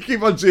time you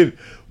keep on saying,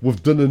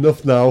 "We've done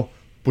enough now,"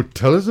 but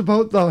tell us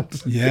about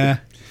that. Yeah.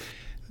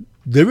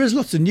 There is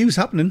lots of news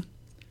happening.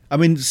 I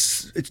mean,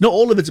 it's not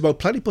all of it's about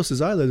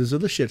platypuses either. There's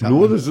other shit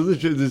happening. No, there's other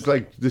shit. There's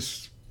like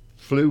this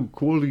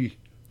fluey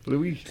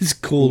This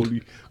cold.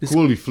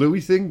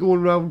 fluey thing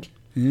going round.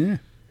 Yeah.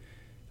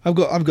 I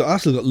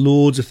still got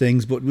loads of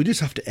things, but we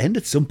just have to end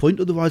at some point,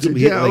 otherwise it'll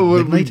be hit like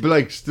we'll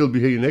midnight. be still be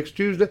here next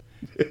Tuesday.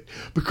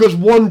 Because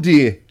one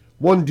day,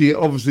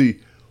 obviously,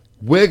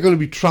 we're going to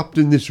be trapped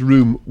in this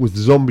room with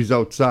zombies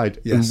outside,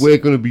 Yes. and we're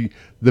going to be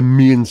the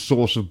main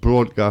source of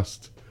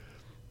broadcast,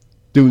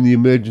 doing the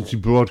emergency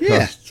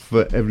broadcasts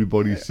for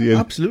everybody seeing.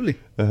 Absolutely.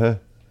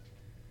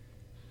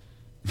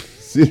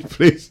 See,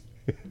 please,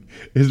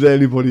 is there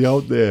anybody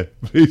out there?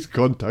 Please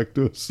contact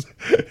us.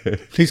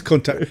 Please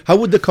contact. How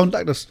would they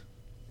contact us?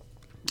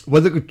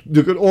 Well, they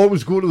could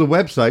always go to the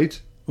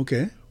website,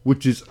 Okay.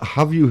 which is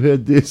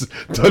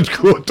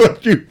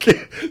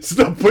haveyouheardthis.co.uk.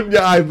 Stop putting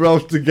your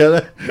eyebrows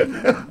together.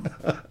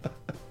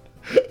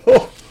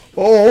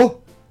 or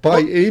by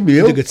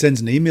email. They could send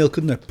an email,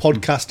 couldn't they?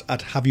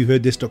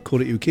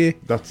 podcast@haveyouheardthis.co.uk.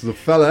 That's the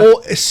fella.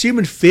 Or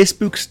assuming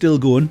Facebook's still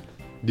going.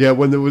 Yeah,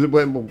 when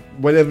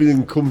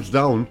everything comes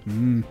down,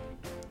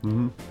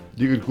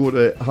 you could go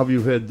to Have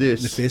You Heard The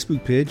This?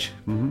 Facebook page.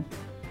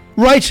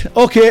 Right,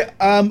 okay,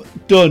 I'm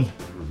done.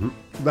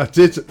 That's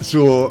it.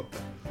 So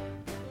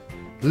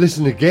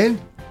listen again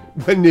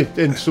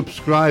and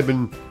subscribe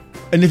and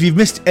And if you've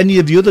missed any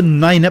of the other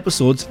 9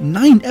 episodes,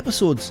 9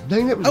 episodes.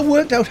 9 episodes. I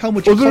worked out how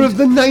much. Other content- of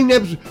the 9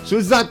 episodes. So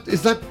is that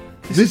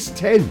this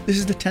 10? This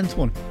is the 10th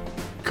one.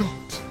 God.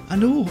 I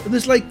know.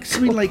 There's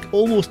something like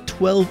almost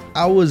 12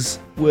 hours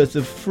worth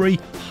of free,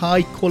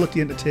 high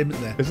quality entertainment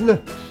there. Isn't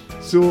it?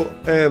 So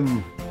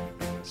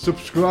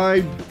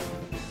subscribe,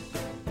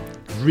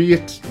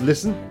 rate,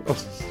 listen. Or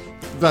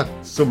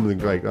that's something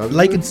like that.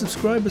 Like and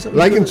subscribe. Is that what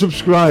Like you and do?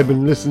 subscribe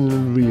and listen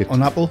and rate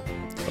On Apple.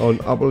 on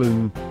Apple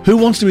and Who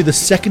wants to be the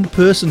second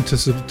person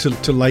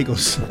to like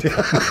us?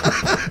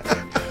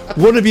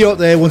 One of you out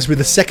there wants to be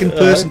the second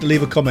person to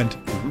leave a comment.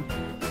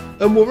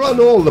 we're on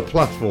all the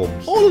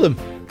platforms. All of them.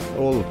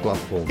 All the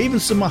platforms. Even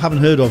some I haven't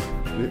heard of.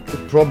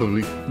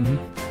 Probably.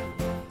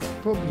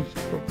 Probably.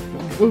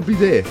 We'll be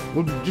there.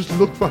 We'll just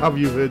look for Have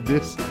You Heard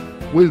This?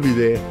 We'll be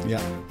there.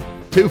 Yeah.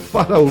 2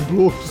 fat old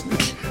blokes.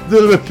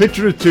 There'll be a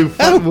picture of 2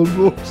 fat old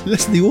blokes.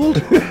 Listen, the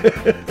old.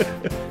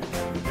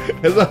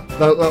 And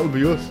that'll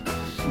be us.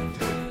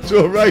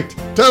 So, right.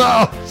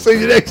 Ta-da! See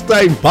you next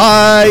time.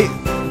 Bye.